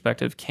story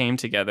perspective came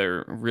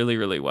together really,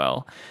 really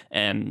well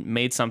and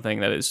made something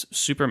that is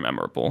super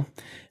memorable.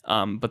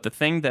 But the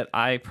thing that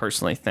I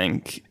personally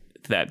think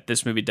that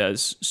this movie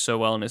does so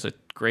well and is a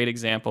great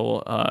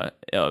example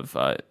of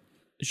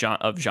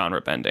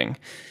genre bending,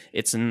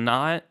 it's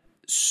not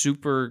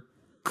super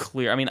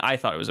clear. I mean, I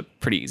thought it was a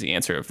pretty easy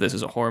answer if this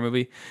is a horror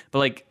movie, but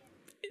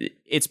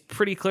it's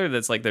pretty clear that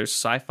it's like there's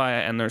sci-fi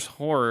and there's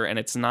horror, and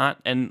it's not,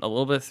 and a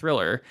little bit of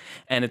thriller,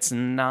 and it's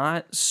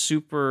not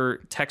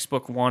super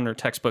textbook one or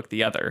textbook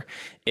the other.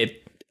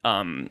 It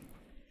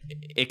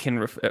can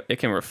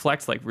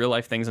reflect like real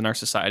life things in our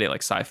society,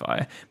 like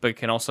sci-fi, but it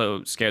can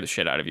also scare the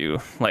shit out of you,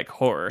 like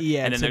horror.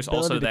 Yeah, and then there's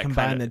also that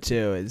combine kind of the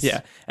two is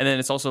and then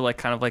it's also like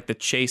kind of like the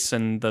chase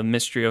and the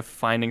mystery of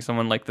finding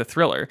someone, like the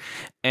thriller,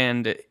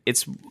 and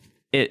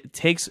it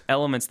takes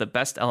elements, the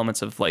best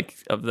elements of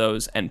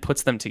those, and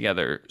puts them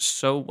together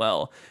so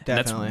well.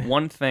 Definitely. That's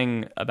one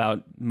thing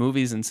about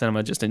movies and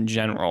cinema just in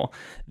general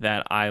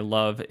that I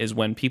love, is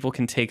when people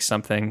can take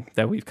something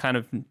that we've kind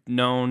of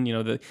known,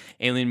 the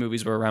Alien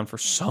movies were around for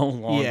so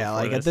long. Yeah,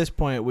 like at this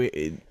point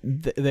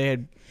they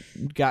had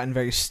gotten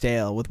very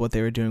stale with what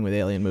they were doing with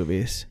Alien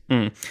movies.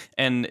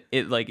 And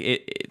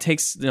it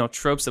takes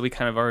tropes that we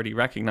kind of already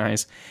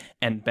recognize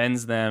and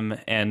bends them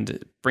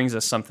and brings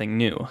us something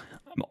new.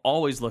 I'm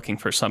always looking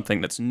for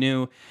something that's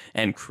new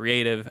and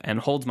creative and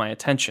holds my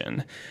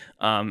attention.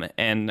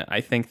 And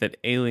I think that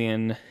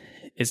Alien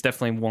is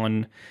definitely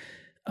one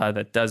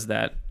that does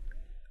that.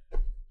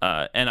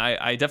 And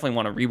I definitely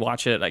want to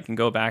rewatch it. I can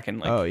go back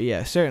and oh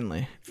yeah,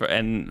 certainly,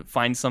 and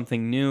find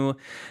something new.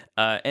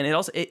 And it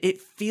also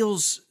it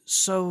feels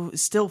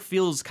still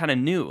feels kind of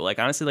new. Like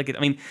honestly,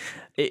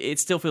 it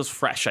still feels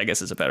fresh, I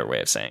guess is a better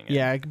way of saying it.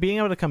 Yeah, being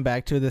able to come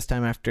back to it this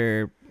time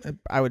after,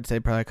 I would say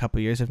probably a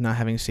couple years of not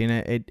having seen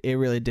it, it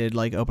really did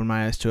like open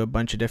my eyes to a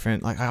bunch of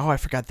different, like, oh, I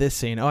forgot this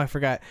scene, oh, I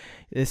forgot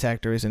this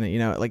actor is in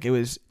it, like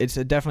it's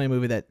definitely a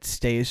movie that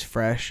stays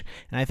fresh,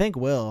 and I think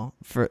will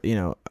for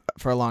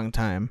a long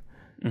time.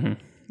 Mm-hmm.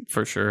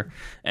 For sure.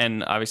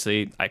 And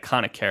obviously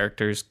iconic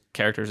characters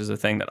is a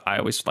thing that I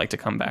always like to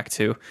come back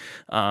to.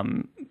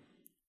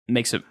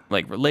 Makes it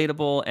like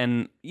relatable,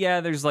 and yeah,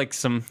 there's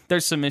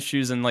some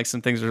issues and like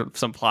some things,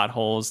 some plot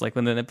holes like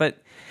within it, but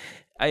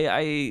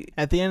I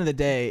at the end of the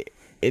day,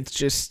 it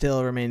just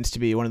still remains to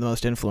be one of the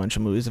most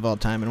influential movies of all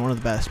time and one of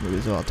the best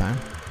movies of all time.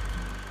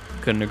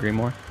 Couldn't agree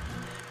more.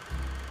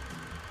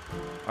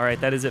 All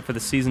right, that is it for the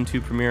season 2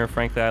 premiere of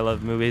Frankly I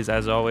Love Movies.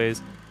 As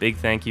always, big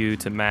thank you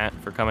to Matt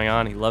for coming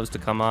on. He loves to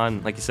come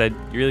on. Like you said,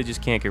 you really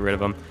just can't get rid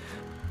of him.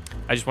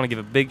 I just want to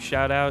give a big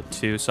shout out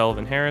to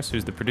Sullivan Harris,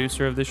 who's the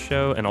producer of this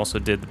show and also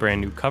did the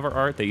brand new cover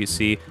art that you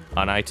see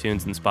on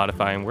iTunes and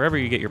Spotify and wherever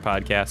you get your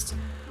podcasts.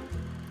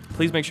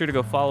 Please make sure to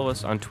go follow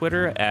us on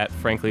Twitter at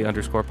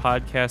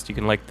Frankly_podcast. You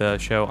can like the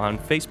show on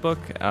Facebook,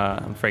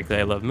 Frankly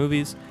I Love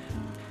Movies.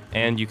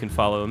 And you can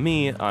follow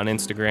me on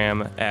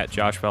Instagram at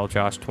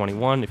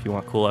JoshValJosh21 if you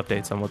want cool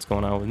updates on what's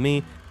going on with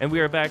me. And we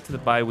are back to the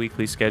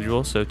bi-weekly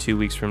schedule, so 2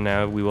 weeks from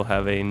now we will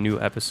have a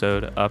new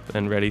episode up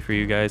and ready for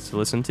you guys to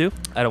listen to.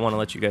 I don't want to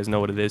let you guys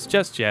know what it is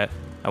just yet.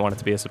 I want it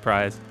to be a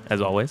surprise,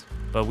 as always.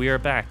 But we are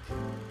back,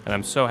 and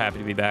I'm so happy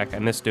to be back. I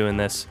miss doing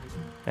this,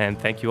 and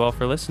thank you all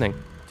for listening.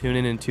 Tune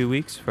in 2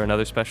 weeks for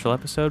another special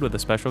episode with a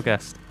special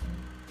guest.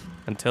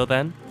 Until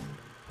then,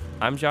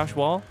 I'm Josh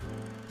Wall,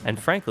 and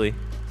frankly,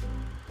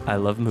 I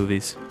love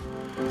movies.